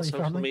are you on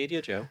social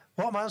media, Joe?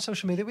 What am I on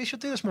social media? We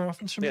should do this more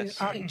often.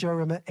 Yes. At Joe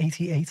Rimmer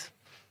 88.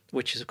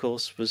 Which, is, of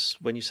course, was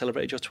when you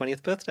celebrated your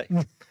 20th birthday.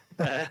 When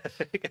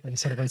you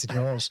celebrated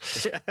yours.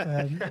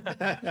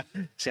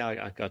 See,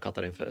 I got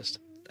that in first.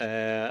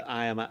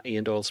 I am at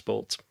Ian Doyle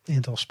Sport.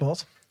 Ian Doyle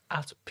Sport.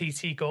 At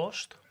PT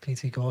Ghost.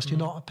 PT Ghost. You're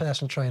not a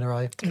personal trainer,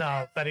 are you?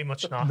 No, very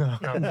much not. No.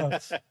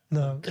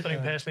 I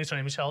don't personally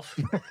train myself.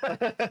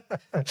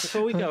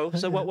 Before we go,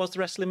 so what was the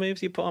wrestling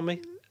moves you put on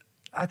me?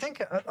 I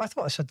think I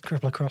thought I said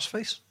crippler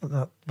crossface.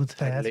 That would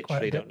I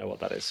literally don't know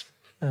what that is.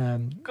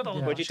 Good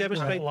old. Would you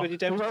demonstrate? Would you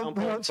demonstrate?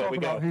 We won't talk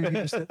about who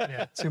used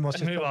it too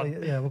much.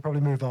 We'll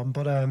probably move on.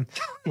 But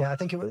I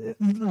think it was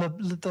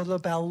the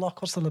label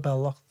lock. What's the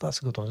label lock? That's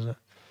a good one, isn't it?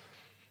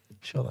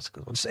 Sure, that's a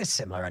good one. It's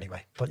similar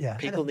anyway. But yeah,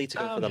 people need to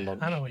go for their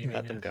lunch. I know what you mean.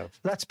 Let them go.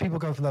 Let's people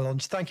go for their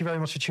lunch. Thank you very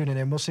much for tuning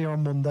in. We'll see you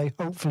on Monday,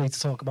 hopefully to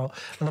talk about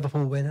the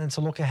Liverpool win and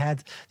to look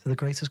ahead to the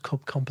greatest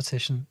cup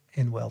competition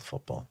in world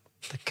football,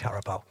 the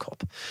Carabao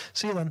Cup.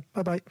 See you then.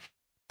 Bye bye.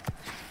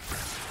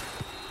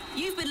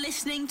 You've been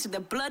listening to the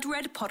Blood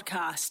Red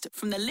podcast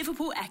from the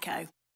Liverpool Echo.